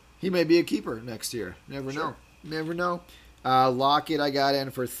he may be a keeper next year. Never know. Lockett I got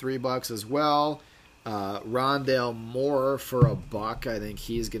in for $3 as well. Rondale Moore for $1. I think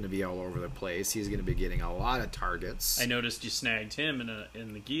he's going to be all over the place. He's going to be getting a lot of targets. I noticed you snagged him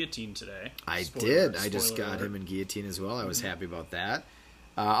in the guillotine today. I Spoiler- did. I just spoiler got alert. him in guillotine as well. I was happy about that.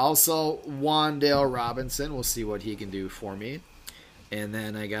 Also, Wandale Robinson. We'll see what he can do for me. And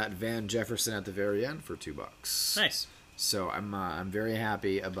then I got Van Jefferson at the very end for $2. Nice. So I'm very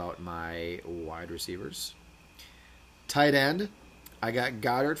happy about my wide receivers. Tight end, I got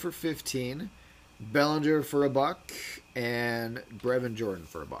Goddard for 15, Bellinger for $1, and Brevin Jordan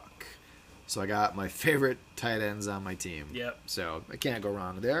for $1. So I got my favorite tight ends on my team. Yep. So I can't go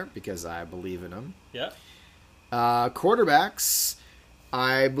wrong there because I believe in them. Yep. Quarterbacks,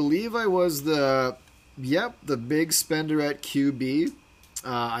 I believe I was the big spender at QB.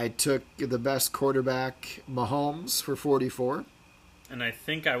 I took the best quarterback, Mahomes, for 44. And I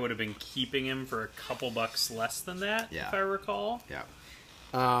think I would have been keeping him for a couple bucks less than that, Yeah. if I recall. Yeah.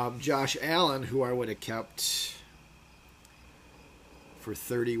 Josh Allen, who I would have kept for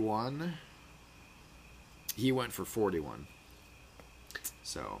 31. He went for 41.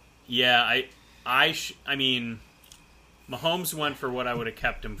 So Yeah, I mean, Mahomes went for what I would have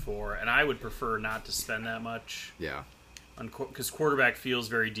kept him for, and I would prefer not to spend that much yeah, because quarterback feels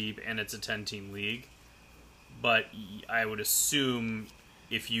very deep, and it's a 10-team league. But I would assume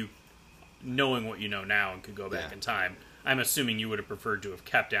if you, knowing what you know now and could go back Yeah. in time, I'm assuming you would have preferred to have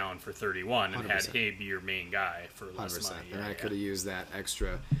kept Allen for 31 and 100%. had Hay be your main guy for less 100%. money. And I could have used that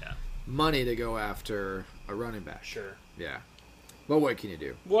extra Yeah. money to go after a running back. Sure. Yeah. But what can you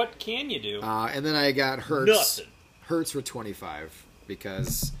do? What can you do? And then I got Hurts. Nothing. Hurts for 25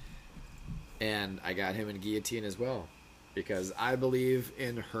 because, and I got him in guillotine as well because I believe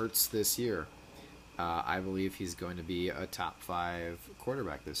in Hurts this year. I believe he's going to be a top 5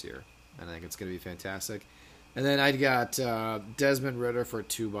 quarterback this year, and I think it's going to be fantastic. And then I got Desmond Ridder for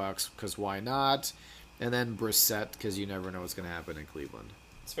 $2 because why not? And then Brissett because you never know what's going to happen in Cleveland.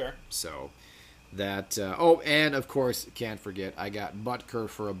 It's fair. So that and of course can't forget I got Butker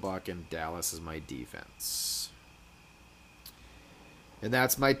for $1 and Dallas is my defense. And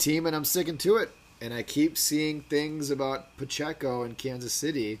that's my team and I'm sticking to it. And I keep seeing things about Pacheco in Kansas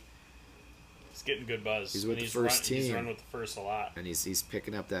City He's getting good buzz. He's with And the first He's team. run with the first a lot. and he's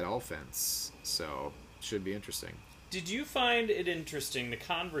picking up that offense. So should be interesting. Did you find it interesting, the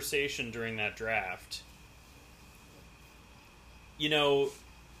conversation during that draft? You know,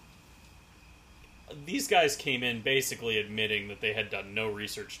 these guys came in basically admitting that they had done no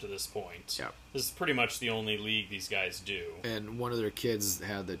research to this point. Yep. This is pretty much the only league these guys do. And one of their kids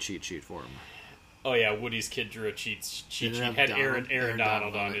had the cheat sheet for him. Oh yeah, Woody's kid drew a cheat sheet. Didn't it have Had Donald? Aaron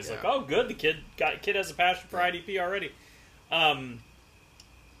Donald on. it, He's yeah. like, oh good, the kid has a passion for IDP already.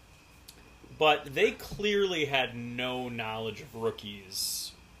 But they clearly had no knowledge of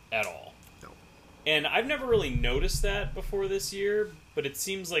rookies at all. No. And I've never really noticed that before this year, but it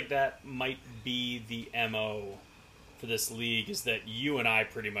seems like that might be the MO for this league is that you and I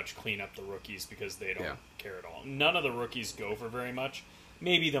pretty much clean up the rookies because they don't Yeah. care at all. None of the rookies go for very much.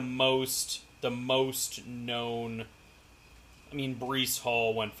 Maybe the most known. I mean, Breece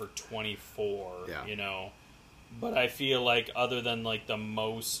Hall went for 24. Yeah. You know, but I feel like other than like the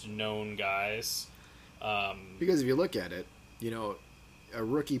most known guys, Because if you look at it, you know, a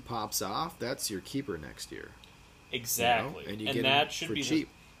rookie pops off, that's your keeper next year. exactly, You know? And you and get that him should for be cheap.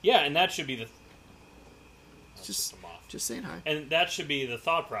 and that should be the. Just, I'm off. just saying hi. And that should be the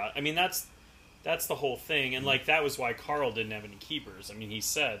thought process. I mean, that's the whole thing. And like that was why Carl didn't have any keepers. I mean, he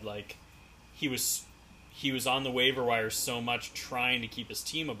said like he was on the waiver wire so much trying to keep his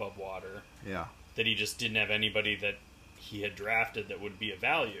team above water Yeah. that he just didn't have anybody that he had drafted that would be of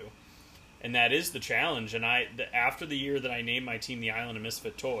value. And that is the challenge. And after the year that I named my team the Island of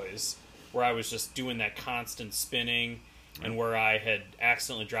Misfit Toys, where I was just doing that constant spinning, and where I had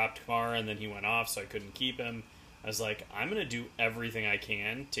accidentally dropped Kamara and then he went off, so I couldn't keep him. I was like, I'm going to do everything I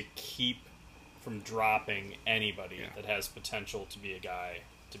can to keep from dropping anybody that has potential to be a guy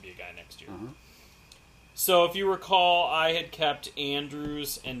next year. So if you recall, I had kept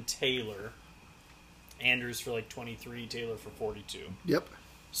Andrews and Taylor. Andrews for like 23, Taylor for 42. Yep.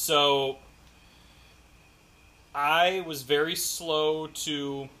 So I was very slow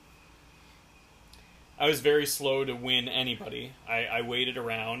to win anybody. I waited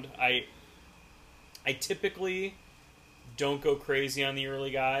around. I typically don't go crazy on the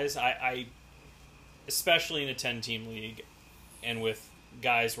early guys. I especially in a 10-team league and with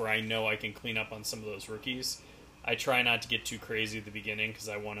guys where I know I can clean up on some of those rookies, I try not to get too crazy at the beginning because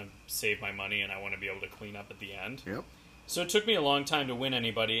I want to save my money and I want to be able to clean up at the end. Yep. So it took me a long time to win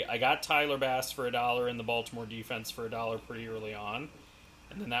anybody. I got Tyler Bass for $1 and the Baltimore defense for $1 pretty early on.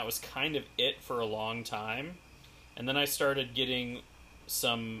 And then that was kind of it for a long time. And then I started getting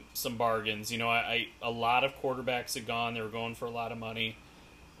some bargains. You know, a lot of quarterbacks had gone. They were going for a lot of money.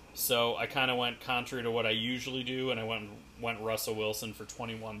 So I kind of went contrary to what I usually do, and I went Russell Wilson for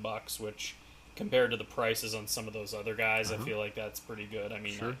 $21, which compared to the prices on some of those other guys, I feel like that's pretty good. I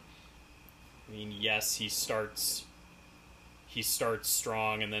mean, Sure. Yes, he starts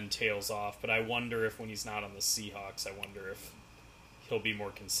strong and then tails off, but I wonder if when he's not on the Seahawks, I wonder if he'll be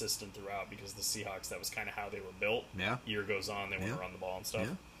more consistent throughout, because the Seahawks, that was kind of how they were built. Yeah. Year goes on, they want to run the ball and stuff.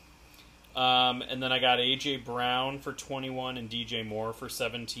 Yeah. And then I got A.J. Brown for 21 and DJ Moore for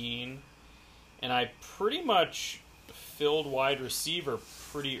 17. And I pretty much filled wide receiver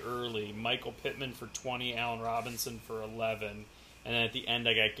pretty early. Michael Pittman for 20, Allen Robinson for 11. And then at the end,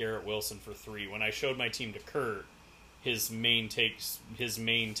 I got Garrett Wilson for 3. When I showed my team to Kurt, his main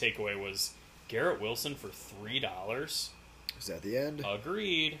takeaway was Garrett Wilson for $3. Is that the end?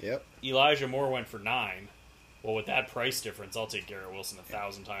 Agreed. Yep. Elijah Moore went for 9. Well, with that price difference, I'll take Garrett Wilson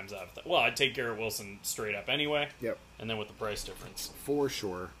 1,000 times out of that. Well, I'd take Garrett Wilson straight up anyway. Yep. And then with the price difference. For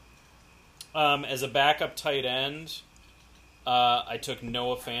sure. As a backup tight end, I took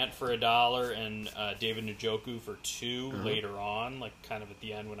Noah Fant for $1 and David Njoku for 2 later on, like kind of at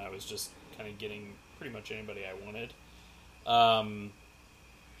the end when I was just kind of getting pretty much anybody I wanted.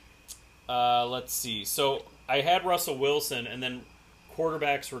 Let's see. So I had Russell Wilson, and then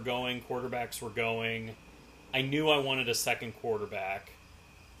quarterbacks were going. I knew I wanted a second quarterback.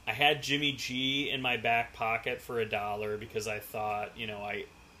 I had Jimmy G in my back pocket for $1 because I thought,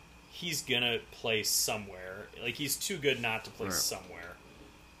 he's going to play somewhere. Like, he's too good not to play somewhere.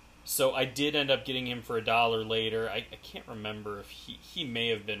 So I did end up getting him for $1 later. I can't remember if he may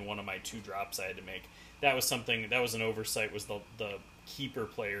have been one of my 2 drops I had to make. That was an oversight, was the keeper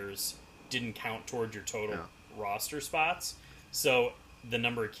players didn't count towards your total roster spots. So the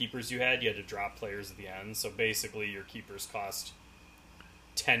number of keepers you had to drop players at the end. So basically your keepers cost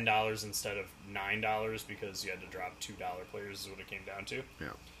 $10 instead of $9 because you had to drop $2 players is what it came down to.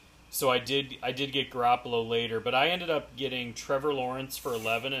 Yeah. So I did get Garoppolo later, but I ended up getting Trevor Lawrence for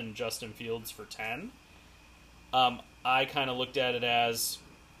 11 and Justin Fields for 10. I kind of looked at it as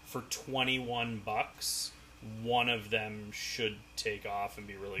for $21, one of them should take off and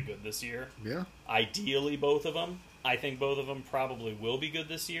be really good this year. Yeah. Ideally, both of them. I think both of them probably will be good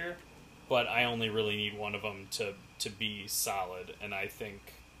this year, but I only really need one of them to be solid, and I think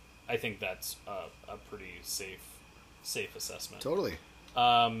that's a pretty safe assessment. Totally.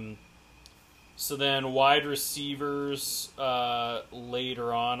 So then wide receivers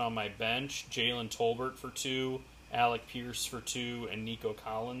later on my bench, Jalen Tolbert for 2, Alec Pierce for 2, and Nico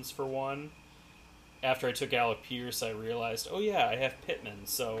Collins for 1. After I took Alec Pierce, I realized, I have Pittman,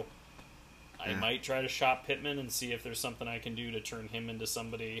 so I might try to shop Pittman and see if there's something I can do to turn him into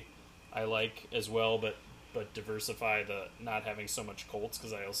somebody I like as well, but diversify the not having so much Colts,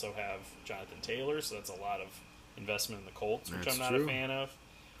 because I also have Jonathan Taylor, so that's a lot of investment in the Colts, which That's I'm not true. a fan of.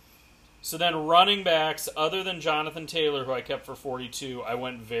 So then running backs, other than Jonathan Taylor, who I kept for 42, I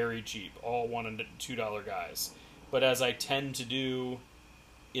went very cheap, all $1 and $2 guys. But as I tend to do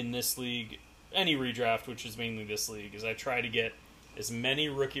in this league, any redraft, which is mainly this league, is I try to get as many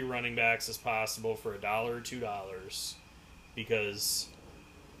rookie running backs as possible for $1 or $2 because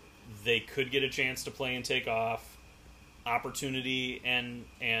they could get a chance to play and take off. Opportunity and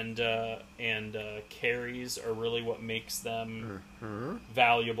carries are really what makes them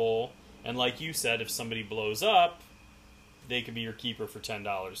valuable. And like you said, if somebody blows up, they could be your keeper for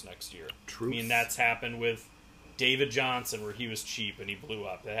 $10 next year. Truth. I mean, that's happened with David Johnson, where he was cheap and he blew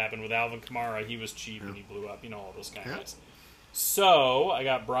up. That happened with Alvin Kamara. He was cheap and he blew up. You know, all those kind of guys. So I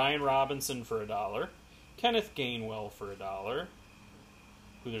got Brian Robinson for $1, Kenneth Gainwell for $1,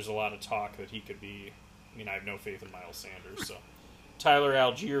 who there's a lot of talk that he could be. I mean, I have no faith in Miles Sanders. So Tyler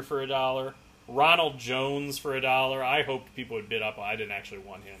Algier for $1, Ronald Jones for $1. I hoped people would bid up. I didn't actually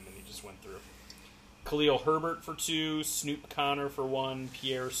want him, and he just went through. Khalil Herbert for $2, Snoop Connor for $1,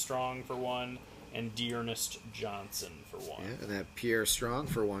 Pierre Strong for $1, and Dearness Johnson for $1. Yeah, and that Pierre Strong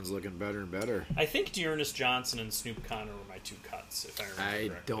for one's looking better and better. I think Dearness Johnson and Snoop Connor were my 2 cuts, if I remember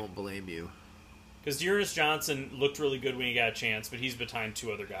correctly. Don't blame you. Because Dearness Johnson looked really good when he got a chance, but he's behind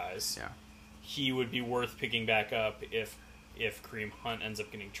 2 other guys. Yeah. He would be worth picking back up if Kareem Hunt ends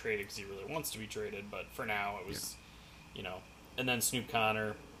up getting traded, because he really wants to be traded. But for now, it was, and then Snoop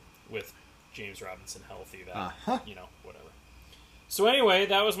Connor with James Robinson healthy. That whatever. So anyway,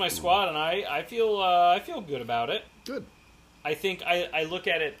 that was my squad, and I feel good about it. Good. I think I look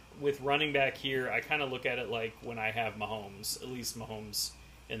at it with running back here. I kind of look at it like when I have Mahomes, at least Mahomes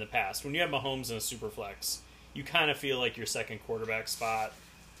in the past. When you have Mahomes in a super flex, you kind of feel like your second quarterback spot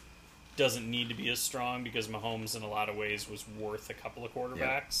doesn't need to be as strong because Mahomes in a lot of ways was worth a couple of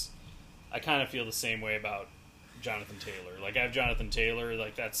quarterbacks. I kind of feel the same way about Jonathan Taylor. Like, I have Jonathan Taylor,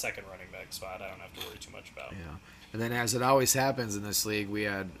 like that second running back spot I don't have to worry too much about. Yeah. And then, as it always happens in this league, we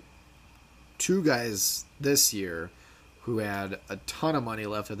had 2 guys this year who had a ton of money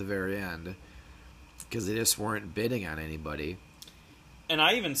left at the very end because they just weren't bidding on anybody. And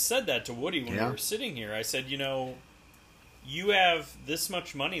I even said that to Woody when we were sitting here. I said, you have this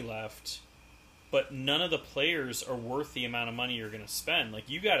much money left, but none of the players are worth the amount of money you're going to spend. Like,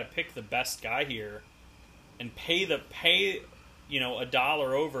 you got to pick the best guy here and pay $1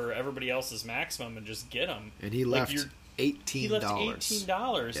 over everybody else's maximum and just get him. And he left $18. He left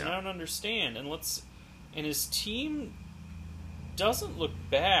 $18, and I don't understand. And his team doesn't look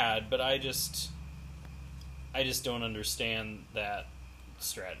bad, but I just don't understand that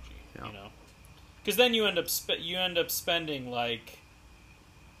strategy. Because then you end up spending like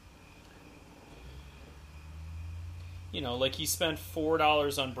he spent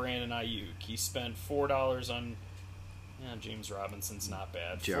 $4 on Brandon Ayuk. He spent $4 on James Robinson's not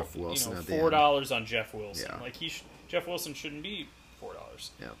bad. Jeff Wilson. $4 on Jeff Wilson. Yeah. Like Jeff Wilson shouldn't be $4.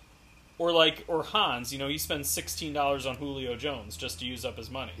 Yeah. Or Hans. He spends $16 on Julio Jones just to use up his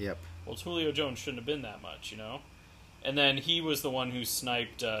money. Yep. Well, Julio Jones shouldn't have been that much. And then he was the one who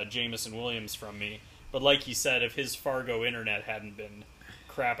sniped Jamison Williams from me. But like he said, if his Fargo internet hadn't been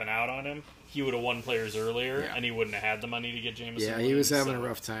crapping out on him, he would have won players earlier, and he wouldn't have had the money to get Jamison Williams. Yeah, he was having a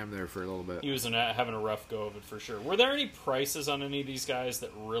rough time there for a little bit. He was having a rough go of it for sure. Were there any prices on any of these guys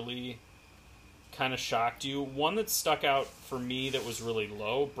that really kind of shocked you? One that stuck out for me that was really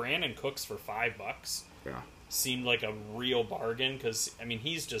low, Brandon Cooks for $5. Yeah. Seemed like a real bargain because,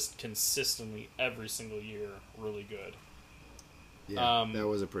 he's just consistently every single year really good. Yeah, that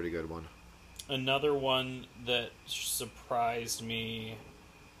was a pretty good one. Another one that surprised me,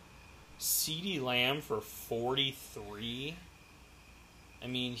 CeeDee Lamb for 43.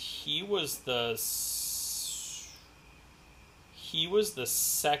 He was the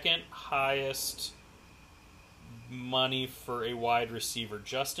second highest money for a wide receiver.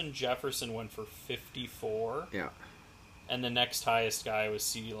 Justin Jefferson went for 54. Yeah. And the next highest guy was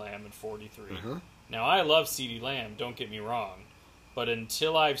CeeDee Lamb at 43. Uh-huh. Now, I love CeeDee Lamb, don't get me wrong. But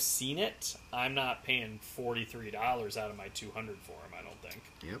until I've seen it, I'm not paying $43 out of my $200 for him, I don't think.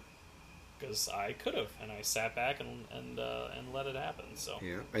 Yep. Because I could have, and I sat back and let it happen. So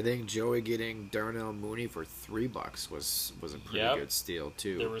yeah, I think Joey getting Darnell Mooney for $3 was a pretty good steal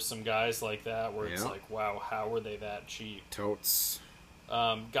too. There were some guys like that where it's like, wow, how were they that cheap? Totes.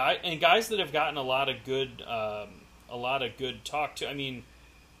 Guys that have gotten a lot of good talk to.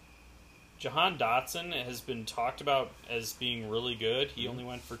 Jahan Dotson has been talked about as being really good. He only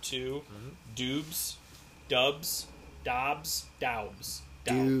went for 2. Doubs.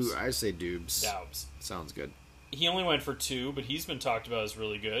 I say Doobs. Doubs. Sounds good. He only went for 2, but he's been talked about as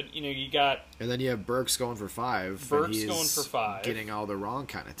really good. You know, you got... And then you have Burks going for 5. Burks going for 5. Getting all the wrong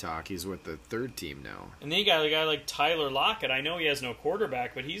kind of talk. He's with the third team now. And then you got a guy like Tyler Lockett. I know he has no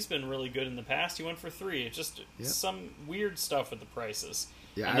quarterback, but he's been really good in the past. He went for 3. It's just some weird stuff with the prices.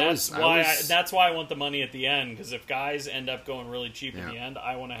 Yeah, and that's why I want the money at the end, because if guys end up going really cheap in the end,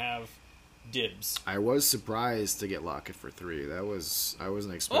 I want to have dibs. I was surprised to get Lockett for 3. I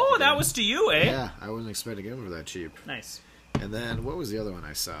wasn't expecting. Oh, that was to you, eh? Yeah, I wasn't expecting him for that cheap. Nice. And then what was the other one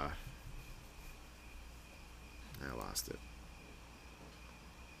I saw? I lost it.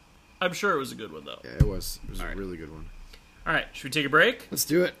 I'm sure it was a good one though. Yeah, it was. It was All a right. really good one. All right, should we take a break? Let's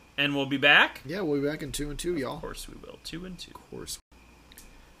do it. And we'll be back. Yeah, we'll be back in 2 and 2, y'all. Of course we will. 2 and 2. Of course.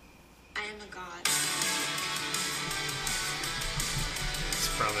 I am a god. It's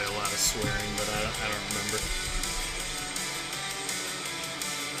probably a lot of swearing, but I don't remember.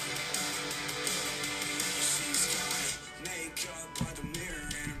 Makeup by the mirror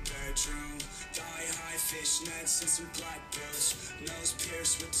in her bedroom. Thigh-high fishnets and some black pills. Nose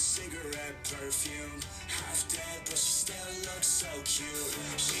pierced with the cigarette perfume. Half dead, but she still looks so cute.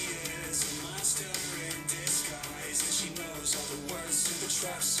 She is a monster in disguise, and she knows all the words to the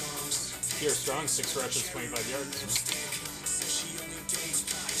trap songs. Pierre Strong, 6 rushes, 25 yards. Says she only dates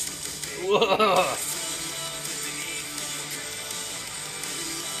guys with the big Whoa.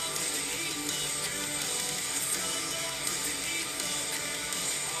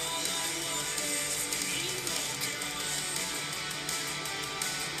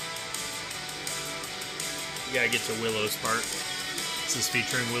 You gotta get to Willow's part. This is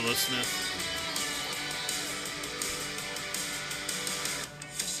featuring Willow Smith.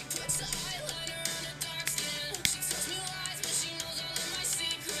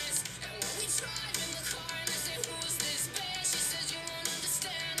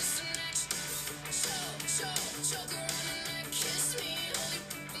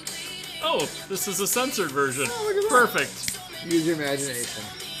 Oh, this is a censored version. look at that. Perfect. Use your imagination.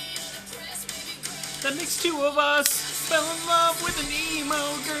 That makes 2 of us. Fell in love with an emo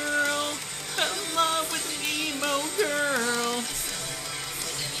girl. Fell in love with an emo girl.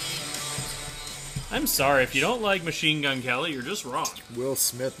 I'm sorry, if you don't like Machine Gun Kelly, you're just wrong. Will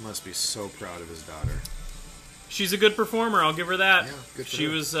Smith must be so proud of his daughter. She's a good performer, I'll give her that. Yeah, good for she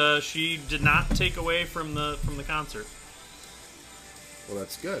her. was she did not take away from the concert. Well,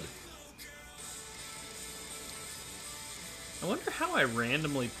 that's good. I wonder how I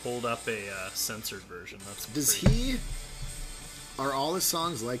randomly pulled up a censored version. That's Does pretty- he... Are all his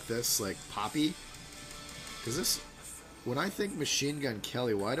songs like this, like poppy? Because this... When I think Machine Gun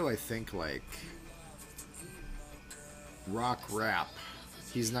Kelly, why do I think, like... rock rap?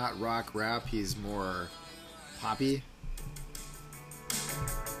 He's not rock rap, he's more... poppy?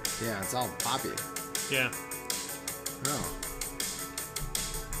 Yeah, it's all poppy. Yeah. Oh.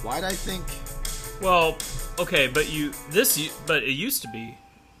 Why'd I think... Well, okay, but it used to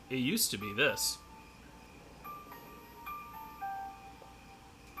be this.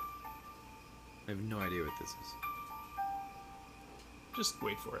 I have no idea what this is. Just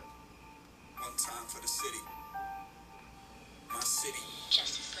wait for it. one time for the city. My city.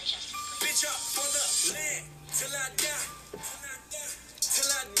 Justice League, Justice League. Bitch up for the land till I die.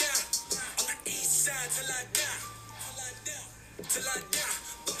 Till I die. On the east side till I die. Till I die.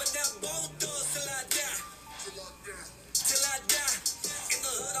 Open that both doors till I die. Till I die. In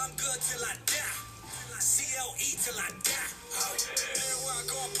the hood I'm good till I die. CLE till I die. Everywhere I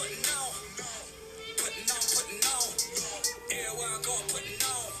go I'm putting on. Putting on, putting on. Everywhere I go I'm putting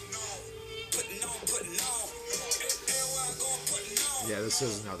on. Putting on, putting on. Everywhere I go I'm putting on. Yeah, this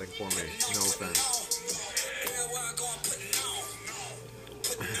is nothing for me. No offense. Everywhere I go I'm putting on.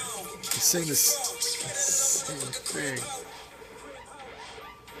 Putting on. You sing this same thing.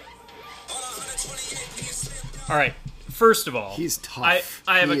 All right. First of all, He's tough.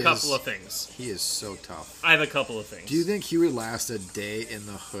 I have He a couple is- of things. He is so tough. I have a couple of things. Do you think he would last a day in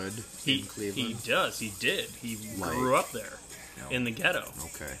the hood he in Cleveland? He does. He did. He Like- grew up there No. in the ghetto.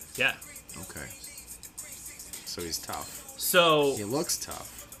 Okay. Yeah. Okay. So he's tough. So He looks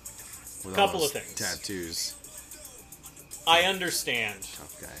tough. With Couple all of those things. Tattoos. I understand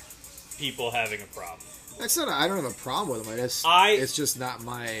Tough guy. people having a problem. That's not. I don't have a problem with him. It's just not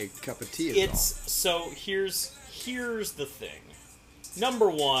my cup of tea. Is It's so here's the thing. Number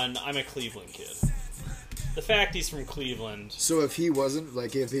one, I'm a Cleveland kid. The fact he's from Cleveland, all. So if he wasn't,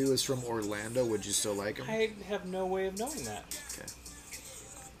 like, if he was from Orlando, would you still like him? I have no way of knowing that. Okay.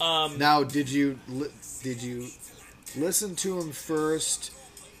 Now, did you listen to him first,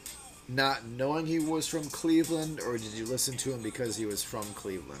 not knowing he was from Cleveland, or did you listen to him because he was from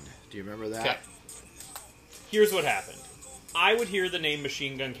Cleveland? Do you remember that? Okay. here's what happened. I would hear the name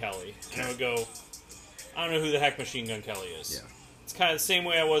Machine Gun Kelly, and I would go, I don't know who the heck Machine Gun Kelly is. Yeah. It's kind of the same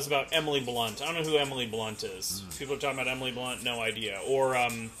way I was about Emily Blunt. I don't know who Emily Blunt is. People are talking about Emily Blunt, no idea. Or oh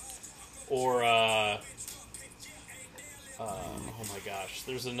my gosh,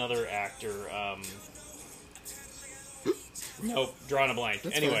 there's another actor. Nope, drawing a blank.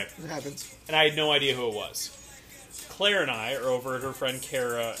 That's Anyway, fine. It happens. and I had no idea who it was. Claire and I are over at her friend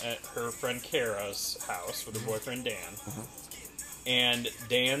Kara's house with her boyfriend Dan. Uh-huh. And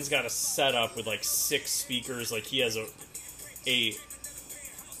Dan's got a setup with like 6 speakers. Like he has a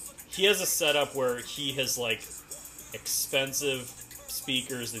setup where he has like expensive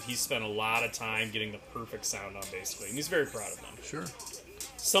speakers that he spent a lot of time getting the perfect sound on, basically. And he's very proud of them. Sure.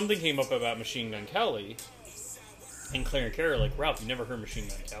 Something came up about Machine Gun Kelly, and Claire and Kara are like, Ralph, you never heard Machine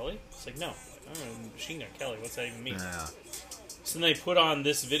Gun Kelly? It's like, no. I don't know, Machine Gun Kelly, what's that even mean? Yeah. So then they put on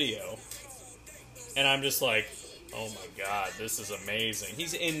this video, and I'm just like, oh my god, this is amazing.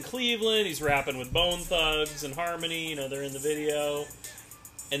 He's in Cleveland, he's rapping with Bone Thugs and Harmony, you know, they're in the video.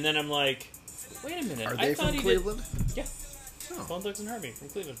 And then I'm like, wait a minute. Are I they thought from he Cleveland? Did... Yeah. Oh. Bone Thugs and Harmony from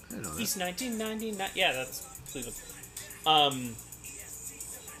Cleveland. I didn't know that. He's 1999. Yeah, that's Cleveland.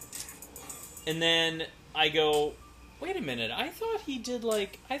 And then I go, wait a minute. I thought he did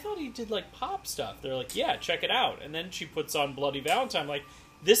like pop stuff. They're like, yeah, check it out. And then she puts on Bloody Valentine. I'm like,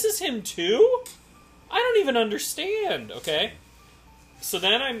 this is him too? I don't even understand. Okay. So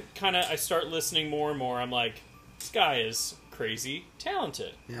then I start listening more and more. I'm like, this guy is crazy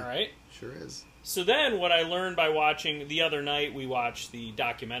talented. Yeah. All right. Sure is. So then what I learned by watching, the other night we watched the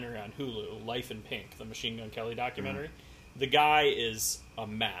documentary on Hulu, Life in Pink, the Machine Gun Kelly documentary. The guy is a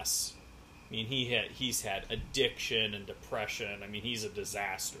mess. I mean, he's had addiction and depression. I mean, he's a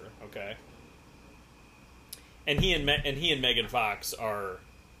disaster, okay? And he and Megan Fox are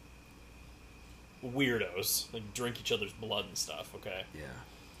weirdos. Like, drink each other's blood and stuff, okay?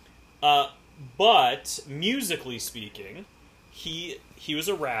 Yeah. But, musically speaking... He was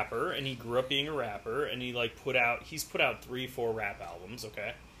a rapper, and he grew up being a rapper, and he's put out 3-4 rap albums,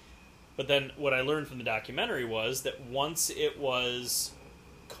 okay? But then what I learned from the documentary was that once it was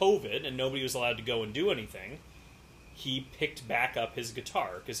COVID and nobody was allowed to go and do anything, he picked back up his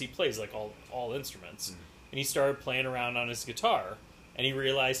guitar, because he plays like all instruments, and he started playing around on his guitar, and he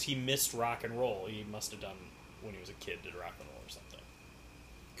realized he missed rock and roll. He must have done, when he was a kid, did rock and roll or something.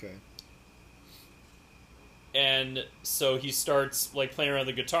 Okay. And so he starts like playing around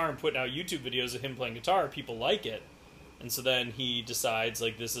the guitar and putting out YouTube videos of him playing guitar. People like it. And so then he decides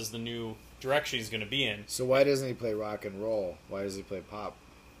like this is the new direction he's going to be in. So why doesn't he play rock and roll? Why does he play pop?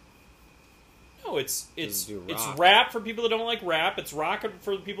 No, it's rock. rap for people that don't like rap. It's rock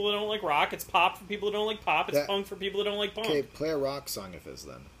for people that don't like rock. It's pop for people that don't like pop. It's punk for people that don't like punk. Okay, play a rock song of his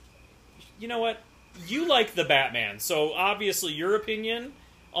then. You know what? You like the Batman. So obviously your opinion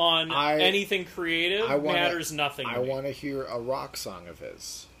on anything creative matters nothing to me. I want to hear a rock song of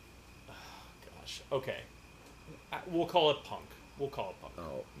his. Oh, gosh. Okay. We'll call it punk. Oh,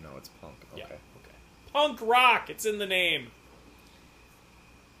 no, it's punk. Okay. Yeah, okay. Punk rock! It's in the name.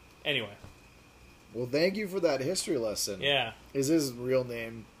 Anyway. Well, thank you for that history lesson. Yeah. Is his real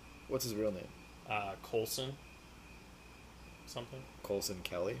name... What's his real name? Colson. Something. Colson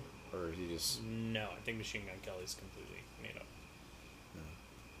Kelly? Or is he just... No, I think Machine Gun Kelly's completely made up.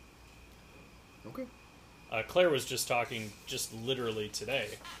 Okay. Claire was just talking, just literally today,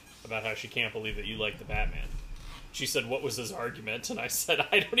 about how she can't believe that you like the Batman. She said, what was his argument? And I said,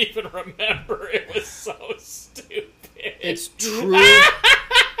 I don't even remember. It was so stupid. It's true.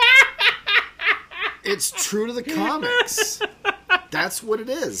 It's true to the comics. That's what it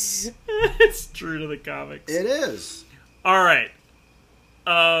is. It's true to the comics. It is. All right.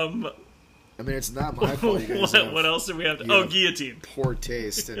 I mean, it's not my fault. You guys what else do we have to... Oh, guillotine. Poor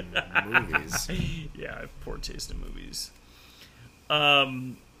taste in movies. Yeah, I have poor taste in movies. I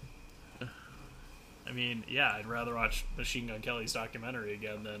mean, yeah, I'd rather watch Machine Gun Kelly's documentary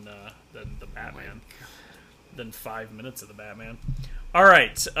again than the Batman. Than 5 minutes of the Batman. All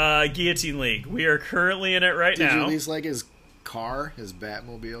right, Guillotine League. We are currently in it now. Did you at least like his car, his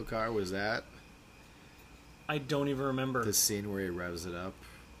Batmobile car? Was that? I don't even remember. The scene where he revs it up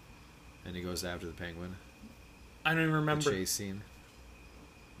and he goes after the Penguin? I don't even remember. The chase scene?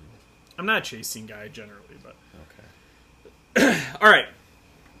 I'm not a chase scene guy generally, but... Okay. All right.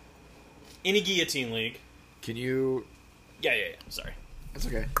 In a Guillotine League... Can you... Yeah. Sorry. That's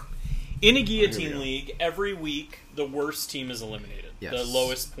okay. In a Guillotine League, every week, the worst team is eliminated. Yes. The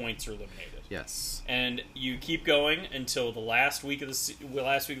lowest points are eliminated. Yes. And you keep going until the last week of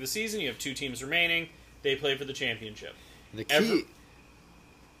the season. You have 2 teams remaining. They play for the championship. The key...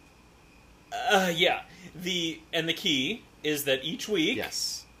 Yeah. The key is that each week.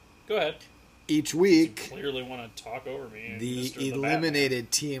 Yes. Go ahead. Each week, Clearly want to talk over me. the Mr.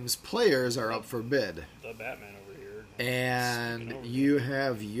 eliminated team's players are up for bid. The Batman over here. And Over you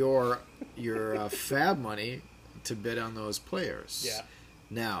have your fab money to bid on those players. Yeah.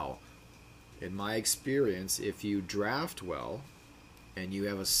 Now, in my experience, if you draft well and you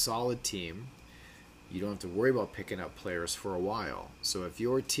have a solid team, you don't have to worry about picking up players for a while. So if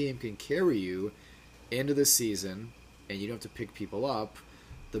your team can carry you into the season and you don't have to pick people up,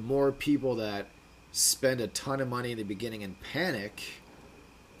 the more people that spend a ton of money in the beginning and panic,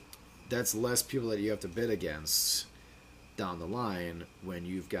 that's less people that you have to bid against down the line when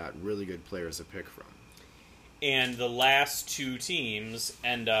you've got really good players to pick from. And the last two teams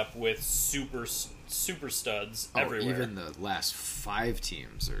end up with super studs everywhere. Even the last 5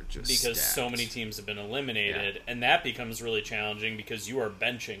 teams are just because stacked. so many teams have been eliminated, and that becomes really challenging because you are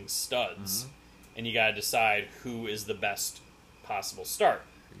benching studs, and you got to decide who is the best possible start.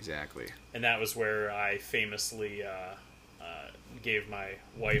 Exactly. And that was where I famously gave my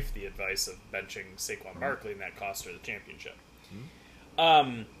wife the advice of benching Saquon Barkley, and that cost her the championship.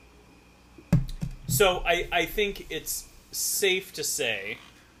 So I think it's safe to say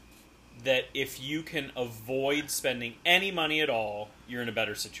that if you can avoid spending any money at all, you're in a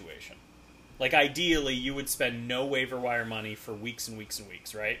better situation. Like, ideally, you would spend no waiver wire money for weeks and weeks and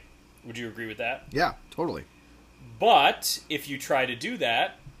weeks, right? Would you agree with that? Yeah, totally. But if you try to do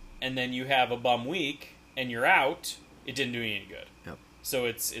that, and then you have a bum week, and you're out, it didn't do you any good. Yep. So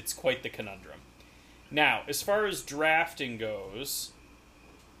it's quite the conundrum. Now, as far as drafting goes,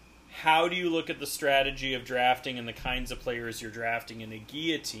 how do you look at the strategy of drafting and the kinds of players you're drafting in a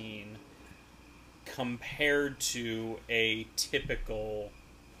guillotine compared to a typical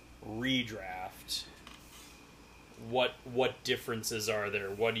redraft? What differences are there?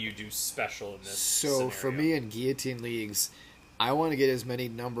 What do you do special in this So for scenario? me in guillotine leagues, I want to get as many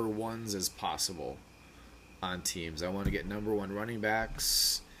number ones as possible on teams. I want to get number 1 running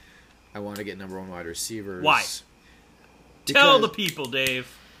backs. I want to get number 1 wide receivers. Why? Because, Tell the people,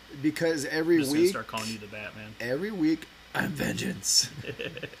 Dave. Because I'm every just gonna week, start calling you the Batman. every week, I'm vengeance.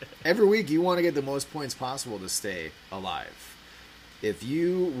 Every week, you want to get the most points possible to stay alive. If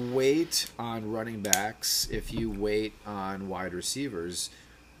you wait on running backs, if you wait on wide receivers,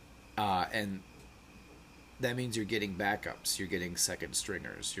 and that means you're getting backups, you're getting second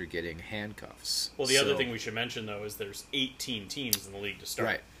stringers, you're getting handcuffs. Well, the other thing we should mention, though, is there's 18 teams in the league to start.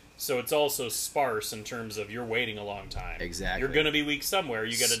 Right. So it's also sparse in terms of you're waiting a long time. Exactly. You're going to be weak somewhere.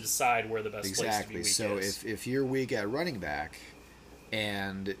 You got to decide where the best place to be weak So is. if you're weak at running back,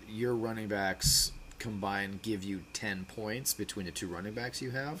 and your running backs combined give you 10 points between the 2 running backs you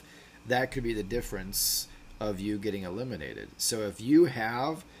have, that could be the difference of you getting eliminated. So if you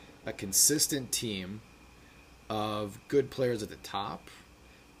have a consistent team of good players at the top,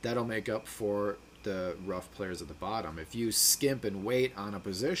 that'll make up for the rough players at the bottom. If you skimp and wait on a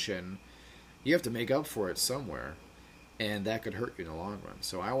position, you have to make up for it somewhere, and that could hurt you in the long run.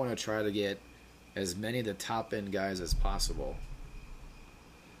 So I want to try to get as many of the top end guys as possible.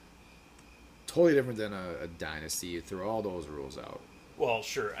 Totally different than a dynasty. You throw all those rules out. Well,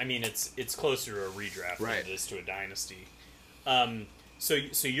 sure. I mean, it's closer to a redraft Right. than it is to a dynasty.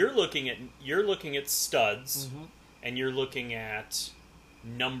 So you're looking at studs, and you're looking at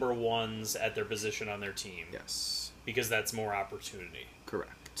number ones at their position on their team. Yes, Because that's more opportunity.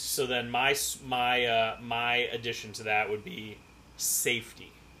 correct. So then my addition to that would be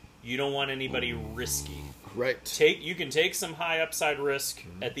safety. You don't want anybody risky. Right. You can take some high upside risk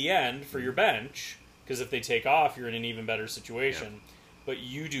at the end for your bench, because if they take off, you're in an even better situation. But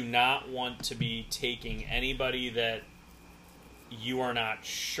you do not want to be taking anybody that you are not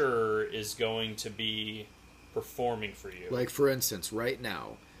sure is going to be performing for you. Like, for instance, right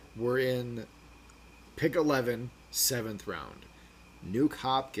now, we're in pick 11, 7th round. Nuke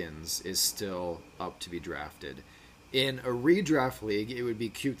Hopkins is still up to be drafted. In a redraft league, it would be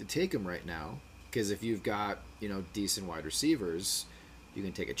cute to take him right now, because if you've got, decent wide receivers, you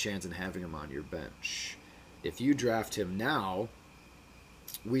can take a chance in having him on your bench. If you draft him now,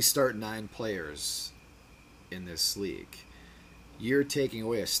 we start 9 players in this league. You're taking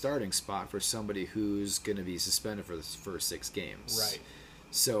away a starting spot for somebody who's going to be suspended for the first 6 games. Right.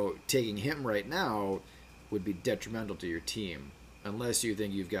 So taking him right now would be detrimental to your team, unless you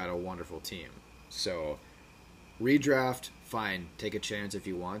think you've got a wonderful team. So redraft, fine, take a chance if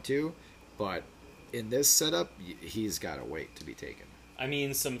you want to, but in this setup, he's got to wait to be taken. I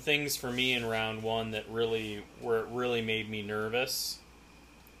mean, some things for me in round 1 that really made me nervous.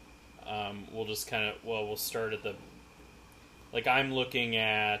 We'll just we'll start at the... Like, I'm looking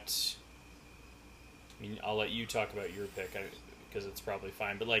at I mean, I'll let you talk about your pick because it's probably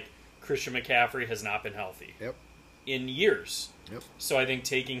fine. But like Christian McCaffrey has not been healthy Yep. in years. Yep. So I think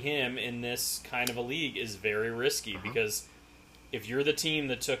taking him in this kind of a league is very risky because if you're the team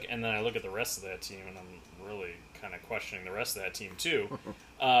that took, and then I look at the rest of that team, and I'm really kind of questioning the rest of that team too.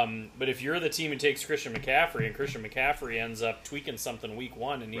 But if you're the team who takes Christian McCaffrey, and Christian McCaffrey ends up tweaking something week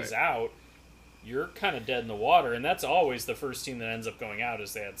 1 and he's Right. out, you're kind of dead in the water. And that's always the first team that ends up going out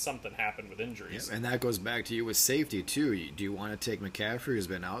is they had something happen with injuries. And that goes back to you with safety too. Do you want to take McCaffrey, who's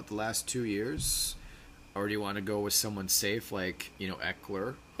been out the last 2 years, or do you want to go with someone safe like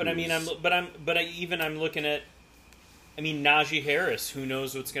Eckler? But I mean, I'm looking at. I mean, Najee Harris. Who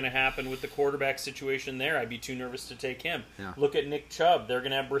knows what's going to happen with the quarterback situation there? I'd be too nervous to take him. Yeah. Look at Nick Chubb. They're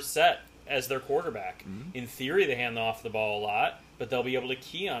going to have Brissett as their quarterback. Mm-hmm. In theory, they hand off the ball a lot, but they'll be able to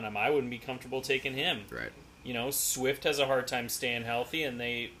key on him. I wouldn't be comfortable taking him. Right. Swift has a hard time staying healthy, and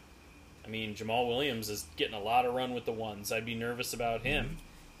Jamal Williams is getting a lot of run with the ones. I'd be nervous about him.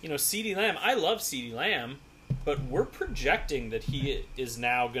 CeeDee Lamb. I love CeeDee Lamb, but we're projecting that he is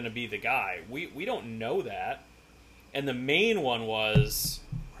now going to be the guy. We don't know that. And the main one was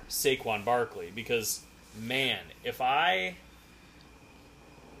Saquon Barkley because, man, if I'm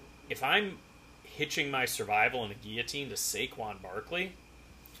hitching my survival in a guillotine to Saquon Barkley,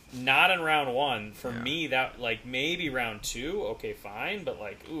 not in round 1 for me. That maybe round 2, okay, fine, but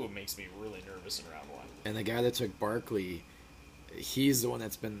it makes me really nervous in round 1. And the guy that took Barkley, he's the one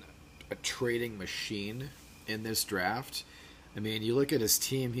that's been a trading machine in this draft. I mean, you look at his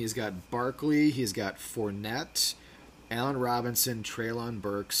team, he's got Barkley, he's got Fournette, Allen Robinson, Treylon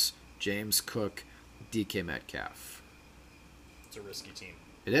Burks, James Cook, DK Metcalf. It's a risky team.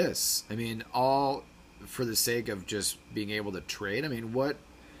 It is. I mean, all for the sake of just being able to trade. I mean, what...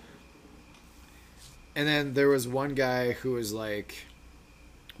 And then there was one guy who was like,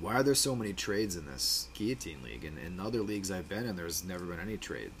 why are there so many trades in this guillotine league? And in other leagues I've been in, there's never been any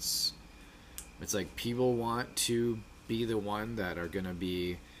trades. It's like people want to be the one that are going to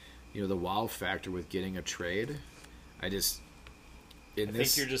be, the wow factor with getting a trade. I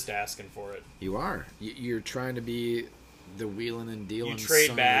think you're just asking for it. You are. You're trying to be the wheeling and dealing. You trade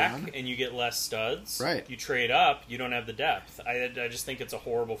son back of a gun. and you get less studs. Right. You trade up, you don't have the depth. I just think it's a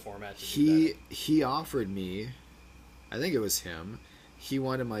horrible format to do that. He offered me, I think it was him, he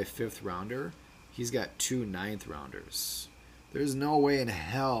wanted my 5th rounder. He's got 2 9th rounders. There's no way in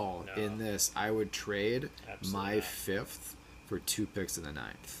hell in this I would trade my 5th for 2 picks in the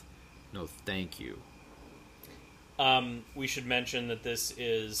 9th. No, thank you. We should mention that this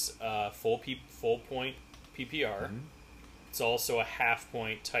is full point PPR. Mm-hmm. It's also a half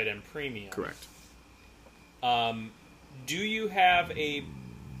point tight end premium. Correct. Do you have a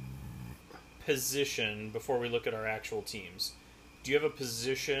position, before we look at our actual teams, do you have a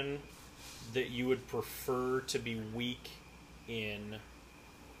position that you would prefer to be weak in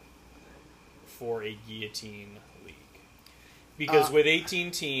for a guillotine league? Because with 18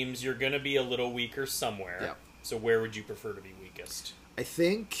 teams, you're going to be a little weaker somewhere. Yep. So where would you prefer to be weakest? I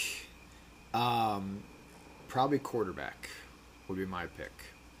think probably quarterback would be my pick.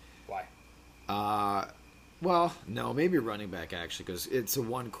 Why? Well, no, maybe running back actually, because it's a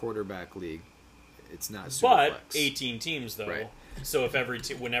 1 quarterback league. It's not super But flex. 18 teams though. Right. So if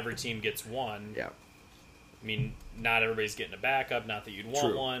when every team gets one, Yeah. I mean, not everybody's getting a backup. Not that you'd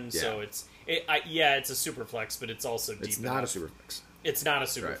want True. one. Yeah. So it's a super flex, but it's also deep. It's not enough. a super flex. It's not a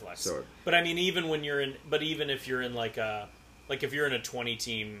super Right, flex. so- But I mean, even if you're in if you're in a 20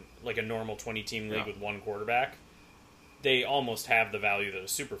 team, like a normal 20 team league with 1 quarterback, they almost have the value that a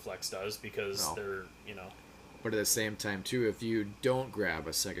super flex does because No. they're But at the same time, too, if you don't grab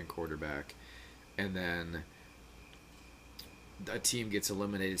a second quarterback and then a team gets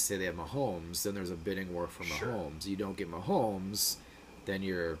eliminated, say they have Mahomes, then there's a bidding war for Mahomes. You don't get Mahomes, then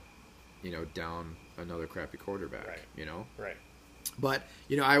you're, down another crappy quarterback, Right. Right. But,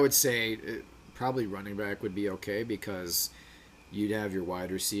 I would say probably running back would be okay because you'd have your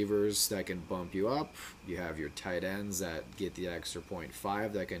wide receivers that can bump you up. You have your tight ends that get the extra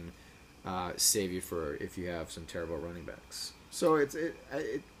 0.5 that can save you for if you have some terrible running backs. So if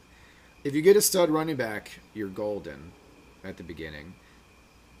you get a stud running back, you're golden at the beginning,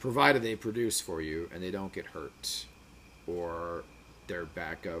 provided they produce for you and they don't get hurt or their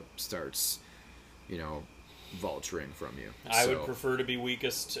backup starts, vulturing from you. I would prefer to be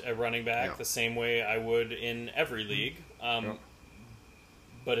weakest at running back the same way I would in every league.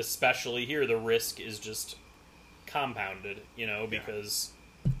 But especially here, the risk is just compounded, because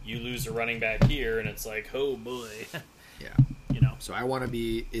you lose a running back here and it's like, oh boy. Yeah. you know. So I want to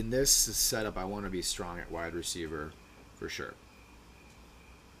be, in this setup, I want to be strong at wide receiver for sure.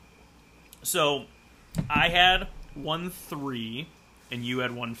 So I had 1-3, and you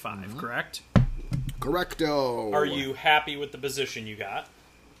had 1-5, correct? Correcto. Are you happy with the position you got?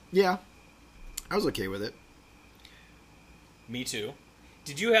 Yeah. I was okay with it. Me too.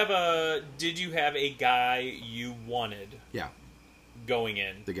 Did you have a guy you wanted Yeah. going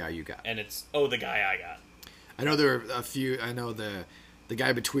in? The guy you got. And it's the guy I got. I know there are a few. I know the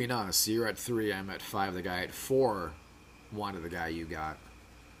guy between us. You're at 3. I'm at 5. The guy at 4 wanted the guy you got,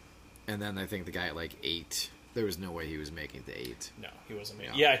 and then I think the guy at like 8. There was no way he was making the 8. No, he wasn't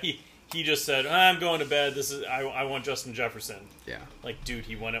making. No. Yeah, he just said, "I'm going to bed. This is I want Justin Jefferson." Yeah, Like, dude,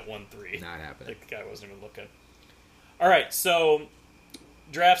 he went at 1-3. not happening. Like, the guy wasn't even looking. All right, so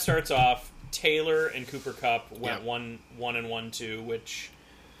draft starts off. Taylor and Cooper Kupp went Yep. 1 and 1-2, which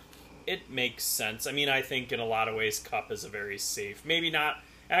it makes sense. I mean, I think in a lot of ways, Kupp is a very safe. Maybe not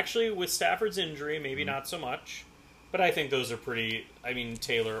actually with Stafford's injury. Maybe not so much. But I think those are pretty. I mean,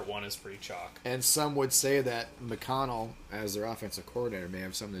 Taylor at 1 is pretty chalk. And some would say that McConnell, as their offensive coordinator, may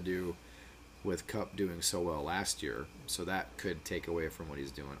have something to do with Kupp doing so well last year. So that could take away from what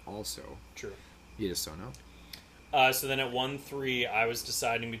he's doing. Also, True. you just don't know. So then at 1-3, I was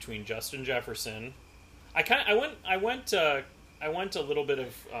deciding between Justin Jefferson. I went a little bit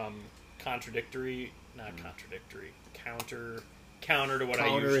of contradictory, not contradictory, counter to what I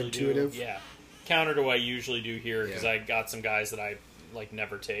usually do. Counterintuitive? Yeah, counter to what I usually do here because Yeah. I got some guys that I like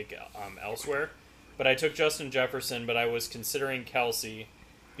never take elsewhere. But I took Justin Jefferson, but I was considering Kelsey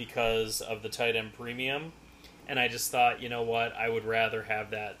because of the tight end premium, and I just thought, you know what, I would rather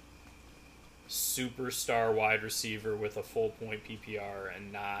have that superstar wide receiver with a full point PPR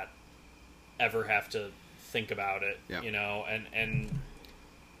and not ever have to think about it, Yeah. you know, and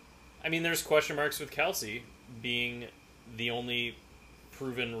I mean, there's question marks with Kelsey being the only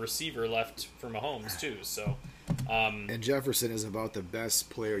proven receiver left for Mahomes too. So, And Jefferson is about the best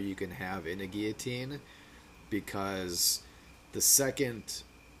player you can have in a guillotine because the second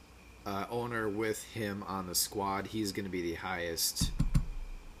owner with him on the squad, he's going to be the highest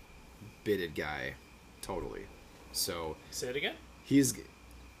bidded guy totally. So say it again. he's,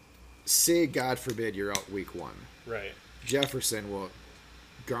 say God forbid you're out week 1. Right. Jefferson will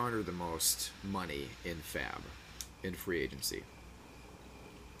garner the most money in fab, in free agency.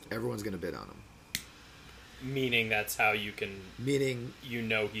 Everyone's going to bid on him. Meaning that's how you can, Meaning,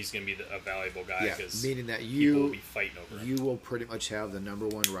 he's going to be a valuable guy yeah, because meaning that people will you be fighting over him. you will pretty much have the number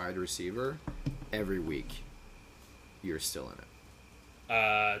 1 wide receiver every week. You're still in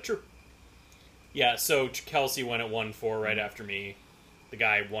it. True. Yeah, so Kelsey went at 1-4 right after me. The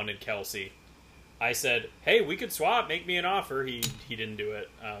guy wanted Kelsey. I said, "Hey, we could swap. Make me an offer." He didn't do it.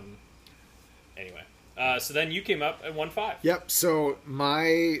 Anyway, so then you came up at 1-5. Yep. So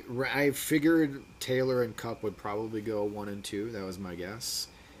I figured Taylor and Kupp would probably go 1 and 2. That was my guess.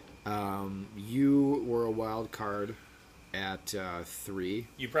 You were a wild card at 3.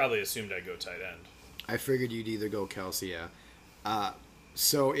 You probably assumed I'd go tight end. I figured you'd either go Kelsey, yeah.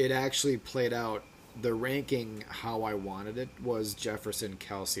 So it actually played out. The ranking, how I wanted it, was Jefferson,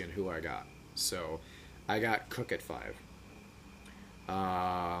 Kelsey, and who I got. So I got Cook at 5.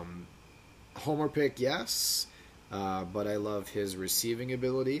 Homer pick, yes. But I love his receiving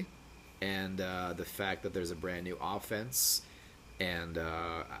ability and the fact that there's a brand new offense. And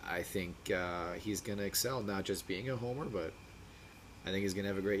I think he's going to excel, not just being a homer, but I think he's going to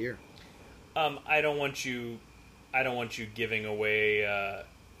have a great year. I don't want you giving away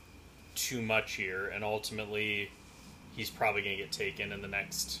too much here, and ultimately he's probably going to get taken in the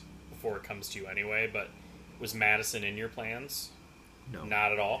next before it comes to you anyway. But was Madison in your plans? No.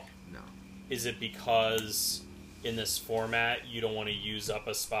 Not at all. No. Is it because in this format you don't want to use up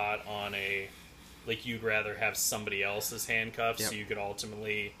a spot on a, like, you'd rather have somebody else's handcuffs, Yep. so you could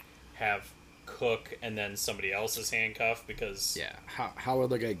ultimately have Cook and then somebody else's handcuff? Because Yeah, how I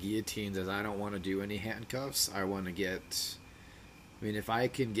look at guillotines is I don't want to do any handcuffs. I want to get, I mean, if I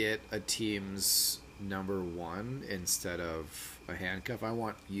can get a team's number 1 instead of a handcuff, I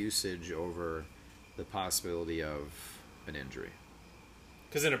want usage over the possibility of an injury.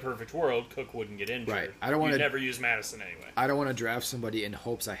 because in a perfect world, Cook wouldn't get injured. Right. I don't wanna- You'd never use Madison anyway. I don't want to draft somebody in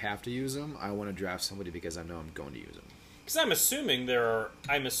hopes I have to use them. I want to draft somebody because I know I'm going to use them. Because I'm assuming there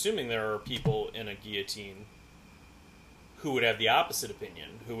are people in a guillotine who would have the opposite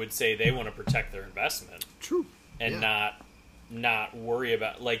opinion, who would say they want to protect their investment True. and not worry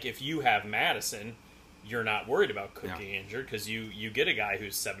about, like, if you have Madison, you're not worried about Cook Yeah. getting injured because you get a guy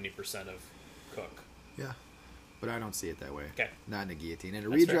who's 70% of Cook. Yeah. But I don't see it that way. Okay. Not in a guillotine. In a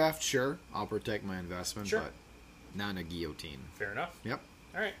That's fair. redraft, sure, I'll protect my investment, Sure. but not in a guillotine. Fair enough. Yep.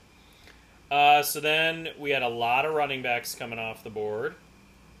 All right. So then we had a lot of running backs coming off the board.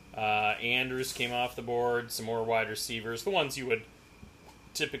 Andrews came off the board. Some more wide receivers, the ones you would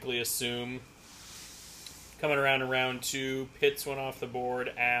typically assume. Coming around in round 2, Pitts went off the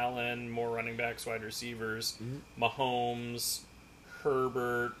board. Allen, more running backs, wide receivers. Mahomes,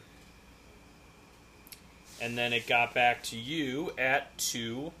 Herbert. And then it got back to you at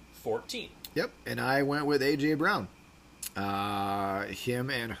 2-14. Yep, and I went with A.J. Brown. Him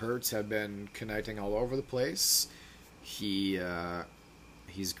and Hurts have been connecting all over the place. He's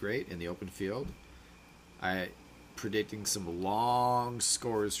great in the open field. Predicting some long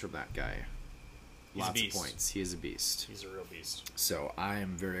scores from that guy. He's a Lots of beast. points. He is a beast. He's a real beast. So I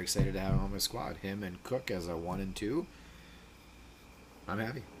am very excited to have him on my squad. Him and Cook as a 1 and 2. I'm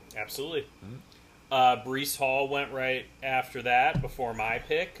happy. Absolutely. Breece Hall went right after that, before my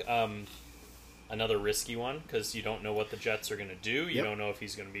pick. Another risky one, because you don't know what the Jets are going to do. You Yep. don't know if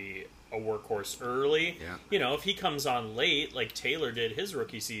he's going to be a workhorse early. Yeah. You know, if he comes on late, like Taylor did his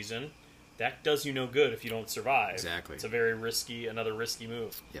rookie season, that does you no good if you don't survive. Exactly. It's another risky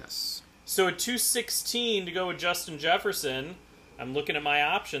move. Yes. So at 216 to go with Justin Jefferson, I'm looking at my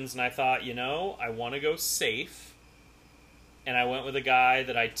options, and I thought, I want to go safe. And I went with a guy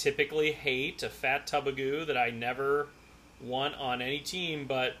that I typically hate, a fat tub of goo that I never want on any team,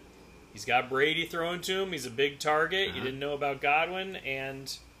 but he's got Brady thrown to him. He's a big target. You didn't know about Godwin,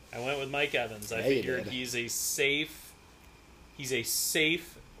 and I went with Mike Evans. I Yeah, you figured did. he's a safe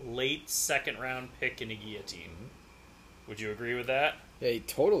late second round pick in a guillotine. Would you agree with that? Yeah, he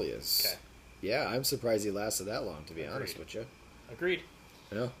totally is. Okay. Yeah, I'm surprised he lasted that long, to be honest Agreed. with you. Agreed.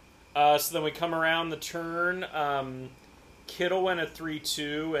 Yeah. So then we come around the turn. Kittle went at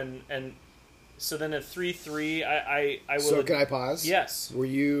 3-2, and so then at 3-3, I will. So can I pause? Yes. Were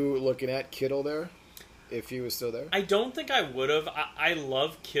you looking at Kittle there? If he was still there? I don't think I would have. I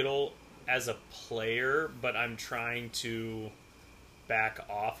love Kittle as a player, but I'm trying to back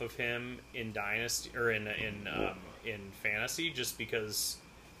off of him in Dynasty or in fantasy, just because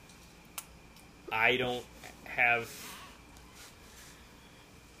I don't have.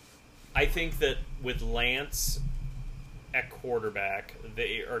 I think that with Lance at quarterback,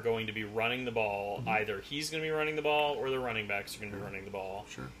 they are going to be running the ball. Either he's going to be running the ball or the running backs are going to be running the ball.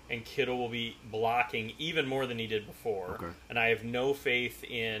 Sure. And Kittle will be blocking even more than he did before. Okay. And I have no faith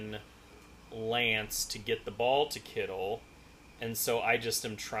in Lance to get the ball to Kittle. And so I just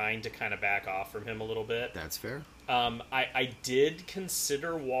am trying to kind of back off from him a little bit. That's fair. I did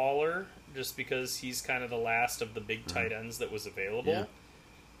consider Waller just because he's kind of the last of the big tight ends that was available. Yeah.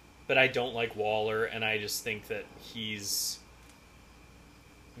 But I don't like Waller, and I just think that the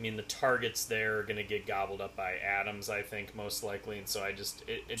targets there are going to get gobbled up by Adams, I think, most likely. And so it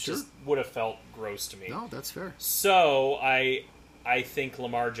Sure. just would have felt gross to me. No, that's fair. So I think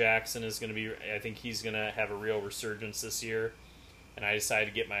Lamar Jackson is going to be, I think he's going to have a real resurgence this year. And I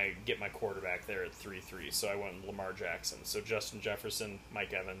decided to get my quarterback there at 3-3. So I went with Lamar Jackson. So Justin Jefferson,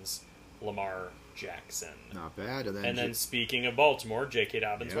 Mike Evans, Lamar Jackson. Not bad. And then speaking of Baltimore, J.K.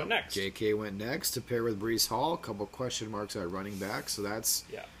 Dobbins went next. J.K. went next to pair with Breece Hall. A couple question marks at running back, so that's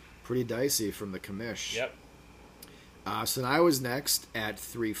pretty dicey from the commish. Yep. So then I was next at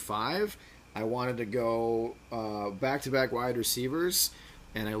 3-5. I wanted to go back-to-back wide receivers,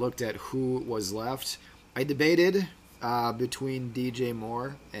 and I looked at who was left. I debated between DJ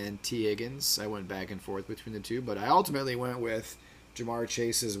Moore and T. Higgins. I went back and forth between the two, but I ultimately went with Jamar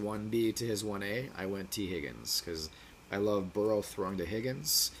Chase's 1B to his 1A. I went T. Higgins because I love Burrow throwing to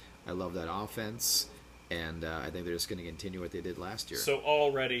Higgins. I love that offense, and I think they're just going to continue what they did last year. So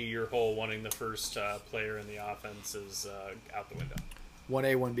already your whole wanting the first player in the offense is out the window.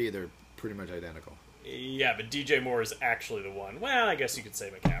 1A, 1B, they're pretty much identical. Yeah, but DJ Moore is actually the one. Well, I guess you could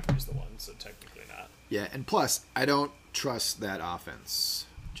say McCaffrey's the one, so technically not. Yeah, and plus, I don't trust that offense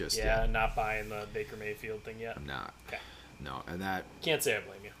just yet. Not buying the Baker Mayfield thing yet. I'm not. Okay. No, and Can't say I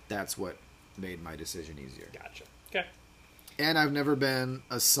blame you. that's what made my decision easier. Gotcha. Okay. And I've never been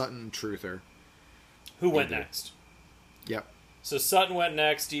a Sutton truther. Who went Either. next? Yep. So Sutton went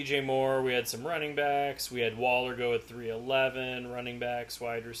next, DJ Moore. We had some running backs. We had Waller go at 311, running backs,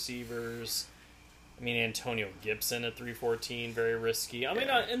 wide receivers. Antonio Gibson at 314, very risky.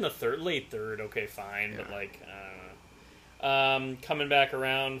 In the late third, okay, fine, but I don't know. Coming back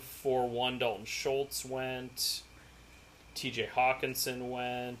around 4-1, Dalton Schultz went. TJ Hawkinson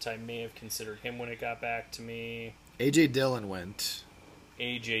went. I may have considered him when it got back to me. A.J. Dillon went.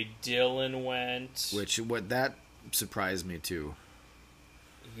 A.J. Dillon went. That surprised me too.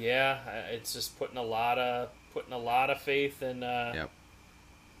 Yeah, it's just putting a lot of faith in. Yep.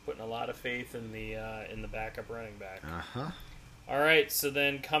 Putting a lot of faith in the backup running back. All right, so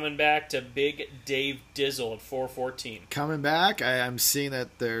then coming back to Big Dave Dizzle at 414. Coming back, I'm seeing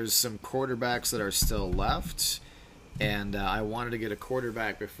that there's some quarterbacks that are still left, and I wanted to get a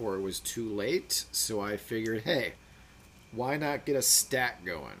quarterback before it was too late, so I figured, hey, why not get a stack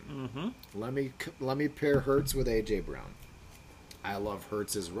going? Mm-hmm. Let me pair Hurts with A.J. Brown. I love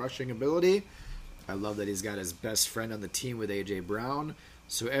Hurts' rushing ability. I love that he's got his best friend on the team with A.J. Brown.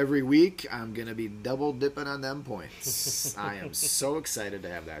 So every week, I'm going to be double dipping on them points. I am so excited to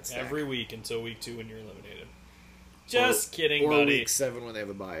have that stack. Every week until week 2 when you're eliminated. Just kidding, or buddy. week 7 when they have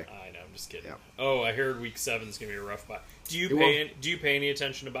a bye. I know, I'm just kidding. Yeah. Oh, I heard week 7 is going to be a rough bye. Do you pay any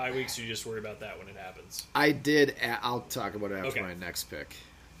attention to bye weeks, or you just worry about that when it happens? I did. I'll talk about it after Okay. my next pick.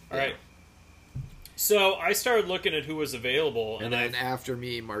 All right. So I started looking at who was available, And then after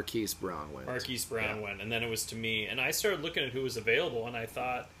me, Marquise Brown went. Marquise Brown went, and then it was to me. And I started looking at who was available, and I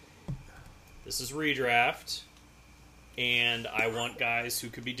thought, this is redraft, and I want guys who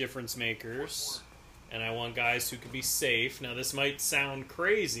could be difference makers, and I want guys who could be safe. Now, this might sound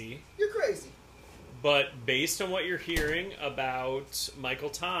crazy, You're crazy. but based on what you're hearing about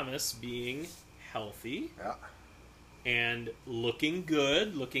Michael Thomas being healthy Yeah. and looking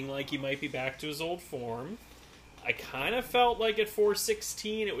good, looking like he might be back to his old form, I kind of felt like at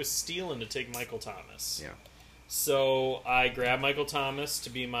 416 it was stealing to take Michael Thomas. Yeah. So I grabbed Michael Thomas to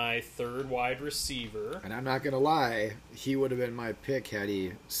be my third wide receiver. And I'm not going to lie, he would have been my pick had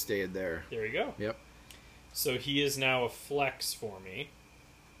he stayed there. There you go. Yep. So he is now a flex for me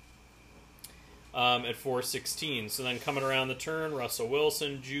at 416. So then coming around the turn, Russell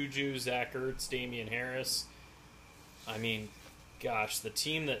Wilson, Juju, Zach Ertz, Damian Harris. I mean, gosh, the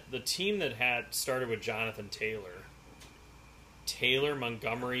team that had started with Jonathan Taylor,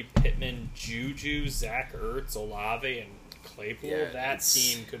 Montgomery, Pittman, Juju, Zach Ertz, Olave, and Claypool, Yeah, that it's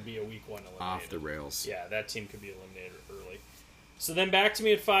team could be a week 1 eliminated. Off the rails. Yeah, that team could be eliminated early. So then back to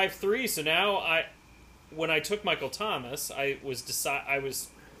me at 5-3. So now when I took Michael Thomas, I was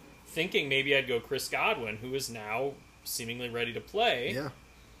thinking maybe I'd go Chris Godwin, who is now seemingly ready to play. Yeah.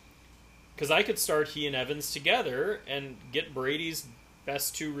 Because I could start he and Evans together and get Brady's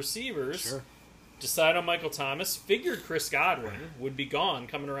best 2 receivers. Sure. Decide on Michael Thomas. Figured Chris Godwin would be gone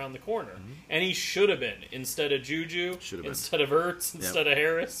coming around the corner. And he should have been. Instead of Juju, Should have been. instead of Ertz, instead of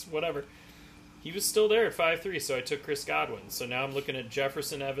Harris, whatever. He was still there at 5-3, so I took Chris Godwin. So now I'm looking at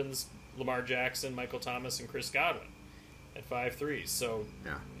Jefferson, Evans, Lamar Jackson, Michael Thomas, and Chris Godwin at 5-3. So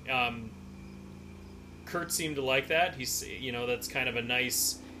Yeah. Kurt seemed to like that. He's, that's kind of a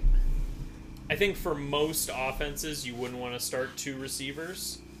nice... I think for most offenses, you wouldn't want to start 2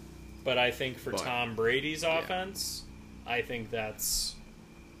 receivers. But I think for Tom Brady's offense, I think that's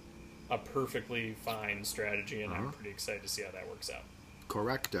a perfectly fine strategy, and I'm pretty excited to see how that works out.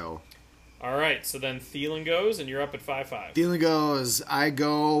 Correcto. All right, so then Thielen goes, and you're up at 5-5. Thielen goes. I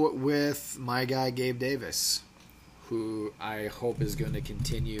go with my guy, Gabe Davis, who I hope is going to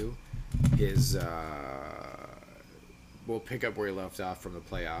continue his... we'll pick up where he left off from the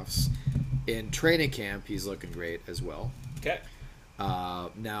playoffs. In training camp, he's looking great as well. Okay.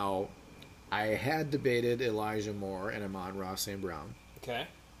 Now, I had debated Elijah Moore and Amon-Ra St. Brown. Okay.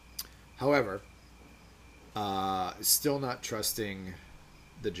 However, still not trusting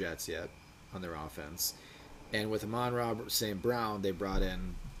the Jets yet on their offense. And with Amon-Ra St. Brown, they brought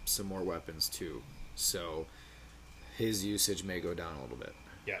in some more weapons too. So his usage may go down a little bit.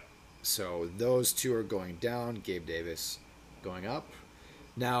 Yeah. So those 2 are going down. Gabe Davis going up.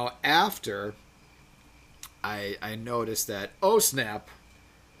 Now, after... I noticed that, oh snap,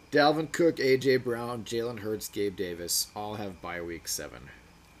 Dalvin Cook, A.J. Brown, Jalen Hurts, Gabe Davis all have bye week 7.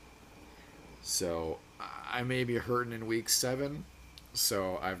 So I may be hurting in week 7.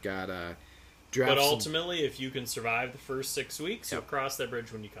 So I've got to draft. But ultimately, if you can survive the first 6 weeks, you'll cross that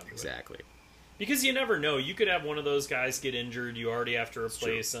bridge when you come to it. Exactly. Because you never know. You could have one of those guys get injured. You already have to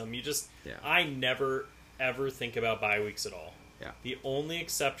replace them. I never, ever think about bye weeks at all. Yeah. The only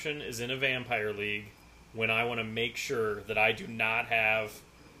exception is in a vampire league, when I want to make sure that I do not have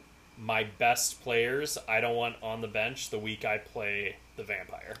my best players I don't want on the bench the week I play the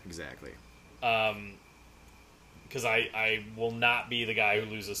vampire. Exactly. Because I will not be the guy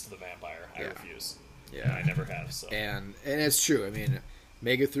who loses to the vampire. I refuse. Yeah. And I never have. So. And it's true. I mean,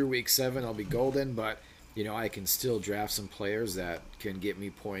 make it through week 7, I'll be golden, but I can still draft some players that can get me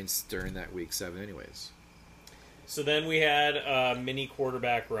points during that week 7 anyways. So then we had a mini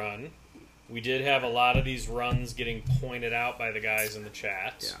quarterback run. We did have a lot of these runs getting pointed out by the guys in the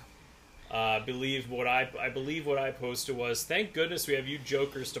chat. I believe what I posted was, thank goodness we have you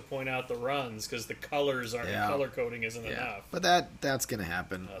jokers to point out the runs because the colors aren't Yeah. color coding isn't enough. But that's gonna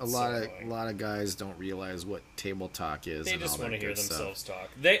happen. That's a so lot annoying. of guys don't realize what table talk is. They and just all want to that hear good stuff. themselves talk.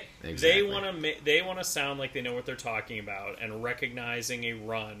 They Exactly. want to sound like they know what they're talking about, and recognizing a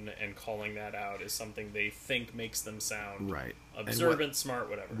run and calling that out is something they think makes them sound Right. And observant, smart,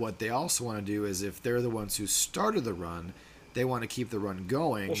 whatever. What they also want to do is, if they're the ones who started the run, they want to keep the run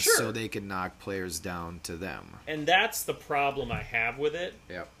going Well, sure. so they can knock players down to them. And that's the problem I have with it,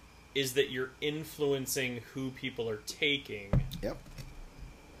 Yep. is that you're influencing who people are taking, Yep.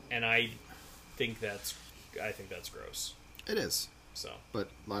 and I think that's gross. It is. So, But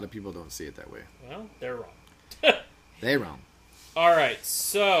a lot of people don't see it that way. well, they're wrong. They wrong. All right,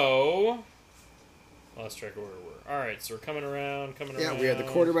 so lost track of where we were. All right, so we're coming around. Yeah, we had the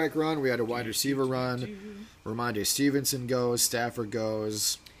quarterback run. We had a wide receiver run. Ramondre Stevenson goes. Stafford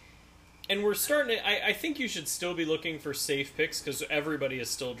goes. And we're starting to, I think you should still be looking for safe picks because everybody is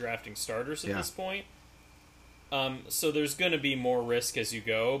still drafting starters at Yeah. this point. So there's going to be more risk as you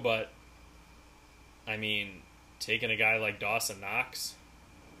go, but I mean, taking a guy like Dawson Knox,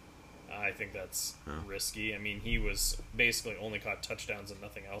 I think that's risky. I mean, he was basically only caught touchdowns and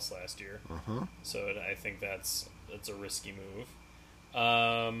nothing else last year, so I think that's a risky move.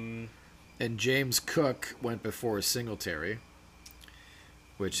 And James Cook went before Singletary,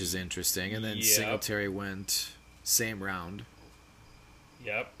 which is interesting. And then Yep. Singletary went same round.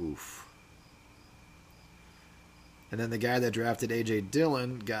 Yep. Oof. And then the guy that drafted A.J.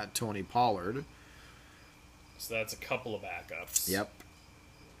 Dillon got Tony Pollard. So that's a couple of backups. Yep.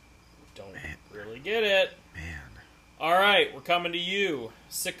 Don't really get it. Man. All right, we're coming to you.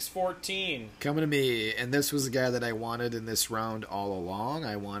 6-14. Coming to me, and this was the guy that I wanted in this round all along.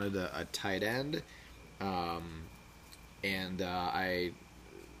 I wanted a tight end.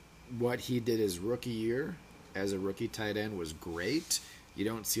 What he did his rookie year as a rookie tight end was great. You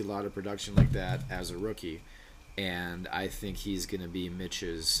don't see a lot of production like that as a rookie. And I think he's going to be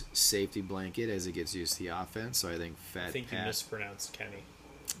Mitch's safety blanket as he gets used to the offense. So I think I think you Pat, mispronounced Kenny.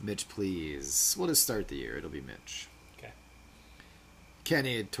 Mitch, please. We'll just start the year. It'll be Mitch. Okay.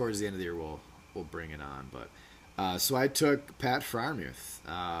 Kenny, towards the end of the year, we'll bring it on. But so I took Pat Freiermuth.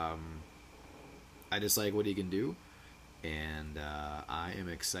 I just like what he can do. And I am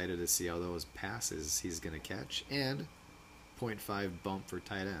excited to see how those passes he's going to catch. And 0.5 bump for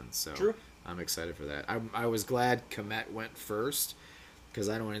tight ends. So True. I'm excited for that. I was glad Kmet went first because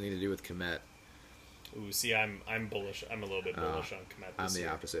I don't want anything to do with Kmet. Ooh, see, I'm bullish. I'm a little bit bullish on Kmet I'm this the year.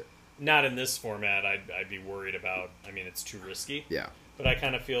 opposite. Not in this format. I'd be worried about. I mean, it's too risky. Yeah. But I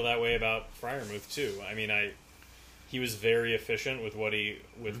kind of feel that way about Freiermuth too. I mean, he was very efficient with what he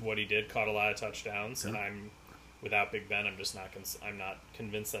did. Caught a lot of touchdowns, and I'm without Big Ben. I'm just not. I'm not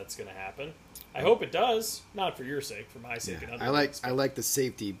convinced that's going to happen. I hope it does. Not for your sake, for my sake. Yeah. And I like the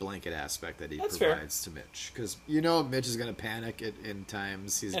safety blanket aspect that he That's fair. provides to Mitch because Mitch is going to panic in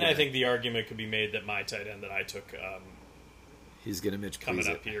times. And I think the argument could be made that my tight end that I took he's going to Mitch coming please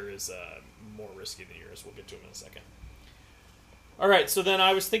up it. here is more risky than yours. We'll get to him in a second. All right, so then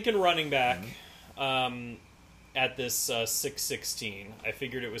I was thinking running back at this 6-16. I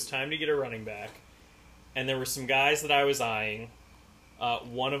figured it was time to get a running back, and there were some guys that I was eyeing.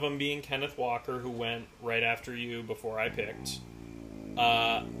 One of them being Kenneth Walker, who went right after you before I picked.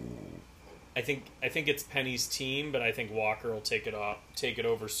 I think it's Penny's team, but I think Walker will take it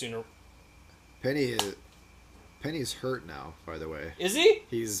over sooner. Penny's hurt now. By the way, Is he?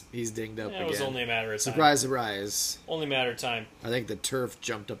 he's dinged up It again. was only a matter of time. Surprise, surprise! Only a matter of time. I think the turf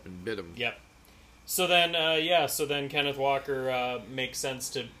jumped up and bit him. Yep. So then, Kenneth Walker makes sense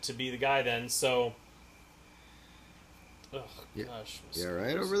to be the guy then. So, gosh, You all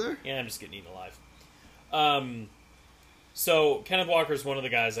right over there? yeah, I'm just getting eaten alive. So Kenneth Walker is one of the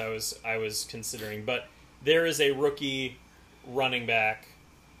guys I was considering, but there is a rookie running back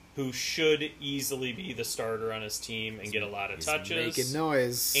who should easily be the starter on his team and get a lot of He's touches. making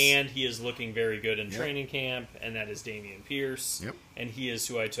noise. And he is looking very good in Yep. training camp, and that is Dameon Pierce. Yep. And he is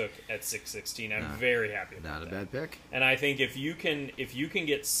who I took at 6-16. I'm very happy about Not a that. bad pick. And I think if you can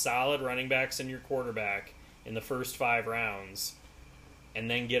get solid running backs in your quarterback in the first 5 rounds, and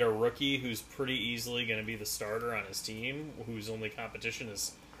then get a rookie who's pretty easily going to be the starter on his team, whose only competition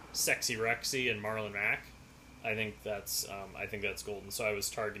is Sexy Rexy and Marlon Mack, I think that's golden. So I was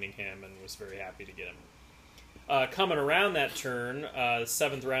targeting him and was very happy to get him. Coming around that turn,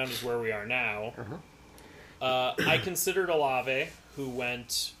 7th round is where we are now. I considered Olave, who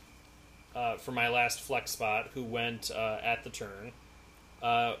went for my last flex spot, who went at the turn.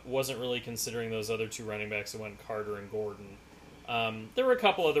 Wasn't really considering those other 2 running backs that went Carter and Gordon. There were a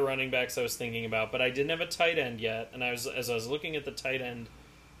couple other running backs I was thinking about, but I didn't have a tight end yet. And as I was looking at the tight end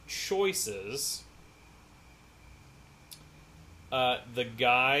choices, the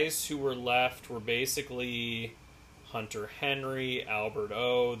guys who were left were basically Hunter Henry, Albert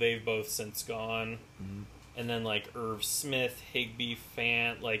O. They've both since gone. Mm-hmm. And then, like, Irv Smith, Higbee,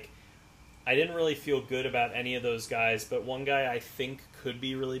 Fant. Like, I didn't really feel good about any of those guys, but one guy I think could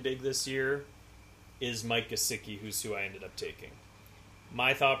be really big this year is Mike Gesicki, who's who I ended up taking.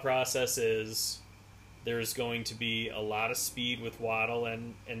 My thought process is there's going to be a lot of speed with Waddle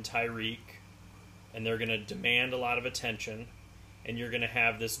and Tyreek, and they're going to demand a lot of attention, and you're going to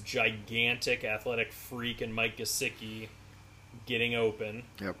have this gigantic athletic freak in Mike Gesicki getting open.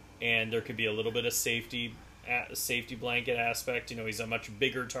 Yep. And there could be a little bit of safety blanket aspect. You know, he's a much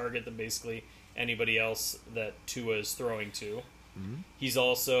bigger target than basically anybody else that Tua is throwing to. Mm-hmm. He's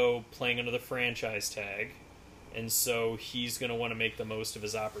also playing under the franchise tag, and so he's going to want to make the most of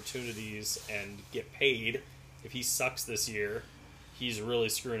his opportunities and get paid. If he sucks this year, he's really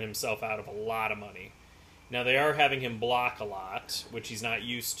screwing himself out of a lot of money. Now, they are having him block a lot, which he's not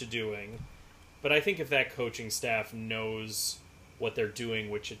used to doing, but I think if that coaching staff knows what they're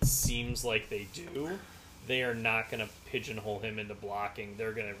doing, which it seems like they do, they are not going to pigeonhole him into blocking.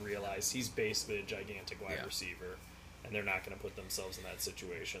 They're going to realize he's basically a gigantic wide receiver, and they're not going to put themselves in that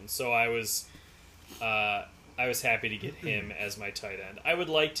situation. So I was happy to get him as my tight end. I would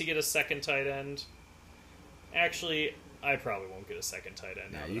like to get a second tight end. Actually, I probably won't get a second tight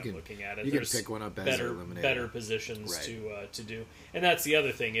end now that I'm looking at it. You There's can pick one up as better positions right. to do. And that's the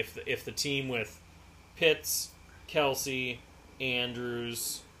other thing. If the team with Pitts, Kelsey,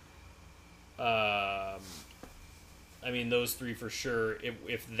 Andrews, I mean, those three for sure.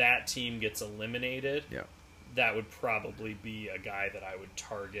 If that team gets eliminated, that would probably be a guy that I would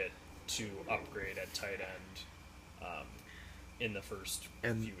target to upgrade at tight end in the first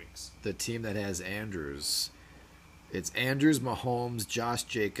few weeks. The team that has Andrews, it's Andrews, Mahomes, Josh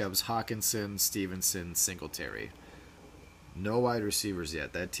Jacobs, Hawkinson, Stevenson, Singletary. No wide receivers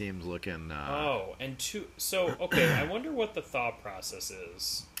yet. That team's looking... okay, I wonder what the thought process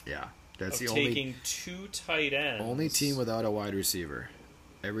is. Yeah. That's of the taking two tight ends. only team without a wide receiver.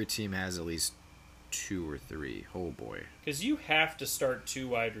 Every team has at least 2 or 3. Oh, boy. Because you have to start 2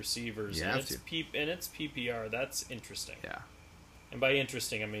 wide receivers. You and have it's to. And it's PPR. That's interesting. Yeah. And by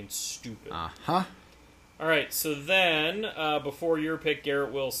interesting, I mean stupid. Uh-huh. All right, so then before your pick,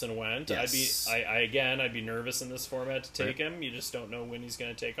 Garrett Wilson went. Yes. I'd be nervous in this format to take him. You just don't know when he's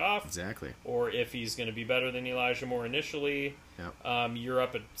going to take off, Exactly. or if he's going to be better than Elijah Moore initially. Yep. You were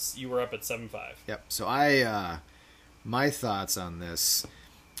up at 7-5. Yep. So my thoughts on this,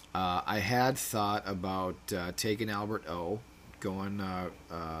 I had thought about taking Albert O, going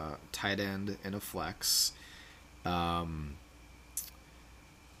tight end in a flex. But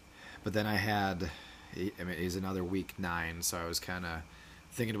then he's another week 9, so I was kind of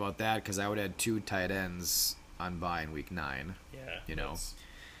thinking about that because I would have 2 tight ends on bye in week 9. Yeah. You know.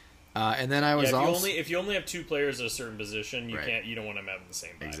 And then I was if you only have 2 players at a certain position, you don't want them having the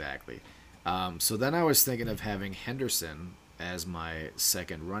same bye. Exactly. So then I was thinking of having Henderson as my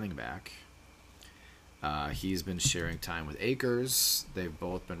second running back. He's been sharing time with Akers. They've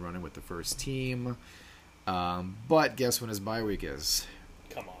both been running with the first team. But guess when his bye week is?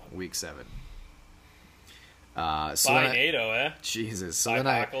 Come on. Week 7. Bye, NATO, eh? Jesus. So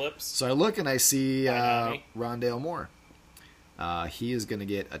Apocalypse. I look and I see Rondale Moore. He is going to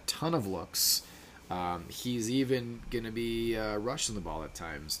get a ton of looks. He's even going to be rushing the ball at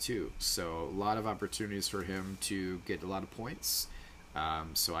times, too. So a lot of opportunities for him to get a lot of points.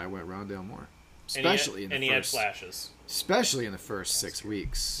 So I went Rondale Moore. He had flashes. Especially in the first 6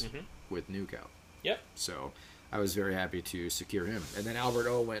 weeks with Nuke out. Yep. So I was very happy to secure him. And then Albert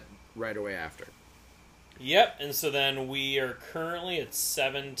O went right away after. Yep, and so then we are currently at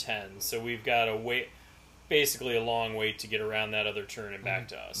 7-10. So we've got to wait, basically a long wait to get around that other turn and back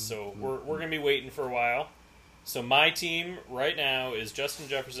to us. So we're going to be waiting for a while. So my team right now is Justin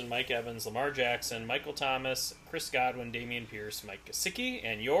Jefferson, Mike Evans, Lamar Jackson, Michael Thomas, Chris Godwin, Damian Pierce, Mike Gesicki,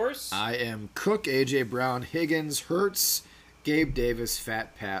 and yours? I am Cook, A.J. Brown, Higgins, Hurts, Gabe Davis,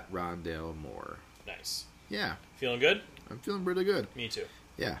 Fat Pat, Rondale Moore. Nice. Yeah. Feeling good? I'm feeling pretty good. Me too.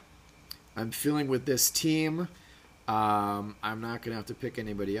 Yeah. I'm feeling with this team, I'm not going to have to pick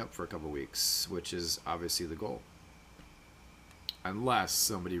anybody up for a couple weeks, which is obviously the goal. Unless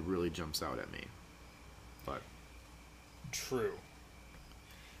somebody really jumps out at me. But true.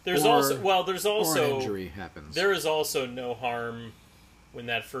 There's also an injury happens. There is also no harm when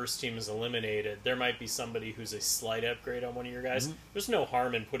that first team is eliminated. There might be somebody who's a slight upgrade on one of your guys. There's no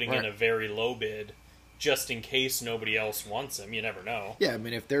harm in putting in a very low bid just in case nobody else wants him. You never know. Yeah, I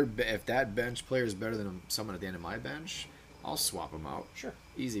mean, if that bench player is better than someone at the end of my bench, I'll swap him out. Sure.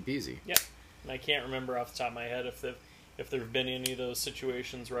 Easy peasy. Yeah. And I can't remember off the top of my head if there have been any of those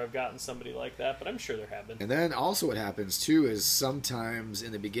situations where I've gotten somebody like that, but I'm sure there have been. And then also what happens too is sometimes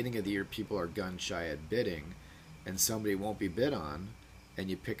in the beginning of the year people are gun shy at bidding, and somebody won't be bid on, and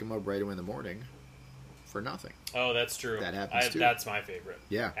you pick them up right away in the morning for nothing. Oh, that's true. That happens too. That's my favorite.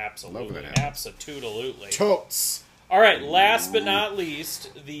 Yeah, Absolutely. love when that happens. Absolutely. Totes. All right, last but not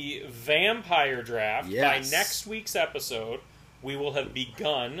least, the Vampire Draft. Yes. By next week's episode, we will have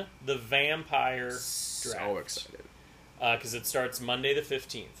begun the Vampire Draft. So excited. Because it starts Monday the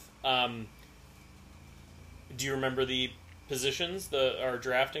 15th. Do you remember the positions, our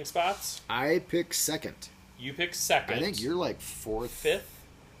drafting spots? I pick second. You pick second. I think you're like fourth.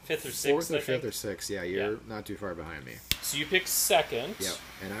 Fifth or sixth, Fourth or I think. fifth or sixth. Yeah, you're not too far behind me. So you pick second. Yep.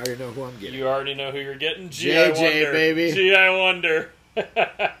 And I already know who I'm getting. You already know who you're getting. JJ, baby. Gee, I wonder.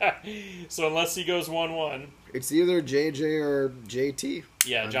 So unless he goes 1-1. It's either JJ or JT.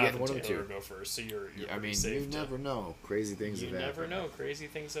 Yeah, I'm Jonathan getting one of the Taylor two. will go first. So you're I mean, safe you never know. Crazy things You have happened. never know. Crazy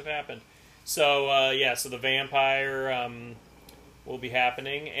things have happened. So, so the Vampire will be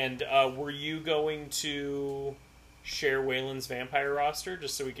happening. And were you going to share Waylon's Vampire roster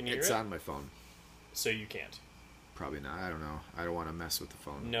just so we can hear It's it? on my phone. So you can't. Probably not. I don't know. I don't want to mess with the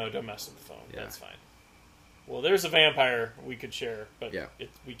phone. No, don't mess with the phone. Yeah. That's fine. Well, there's a Vampire we could share, but Yeah.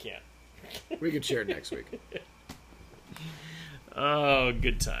 we can't. We can share it next week. Oh,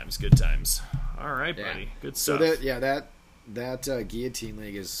 good times, good times. All right, Yeah. buddy. Good So stuff. that Guillotine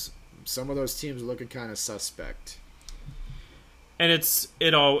League is, some of those teams are looking kind of suspect. And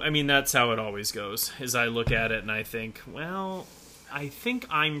that's how it always goes. Is I look at it and I think, well, I think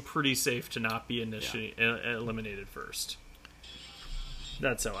I'm pretty safe to not be eliminated first.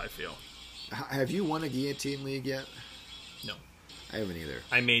 That's how I feel. Have you won a Guillotine League yet? No. I haven't either.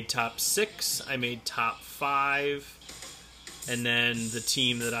 I made top 6. I made top 5. And then the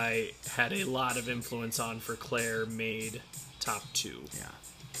team that I had a lot of influence on for Claire made top 2. Yeah.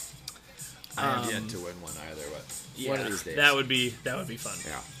 I have yet to win one either, but one of these days. That would be fun.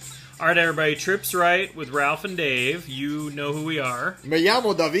 Yeah. All right, everybody. Trips Right with Ralph and Dave. You know who we are. Me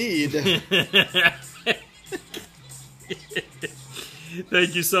llamo David.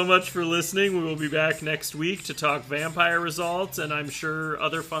 Thank you so much for listening. We will be back next week to talk vampire results, and I'm sure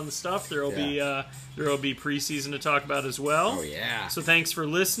other fun stuff. There will be preseason to talk about as well. Oh, yeah. So thanks for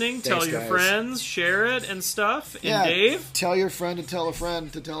listening. Tell Thanks, your guys. friends, share it and stuff. And Yeah, Dave? tell your friend to tell a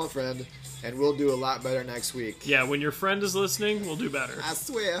friend to tell a friend, and we'll do a lot better next week. Yeah, when your friend is listening, we'll do better. I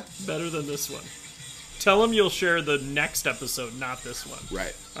swear. Better than this one. Tell them you'll share the next episode, not this one.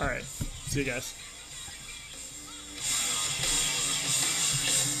 Right. All right. See you guys.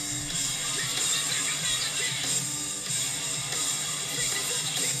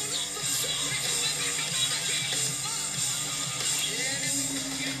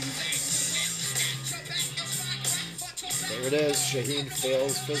 There it is. Shaheen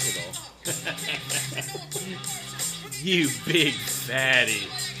fails physical. You big fatty.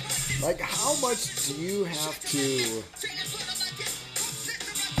 Like, how much do you have to...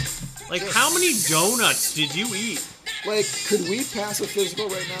 Like, how many donuts did you eat? Like, could we pass a physical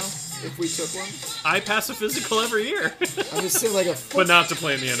right now if we took one? I pass a physical every year. I'm just saying, like a But not to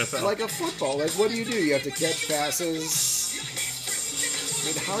play in the NFL. like a football. Like, what do? You have to catch passes. I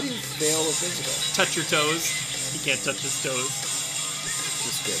mean, how do you fail a physical? Touch your toes. He can't touch his toes.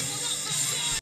 Just kidding.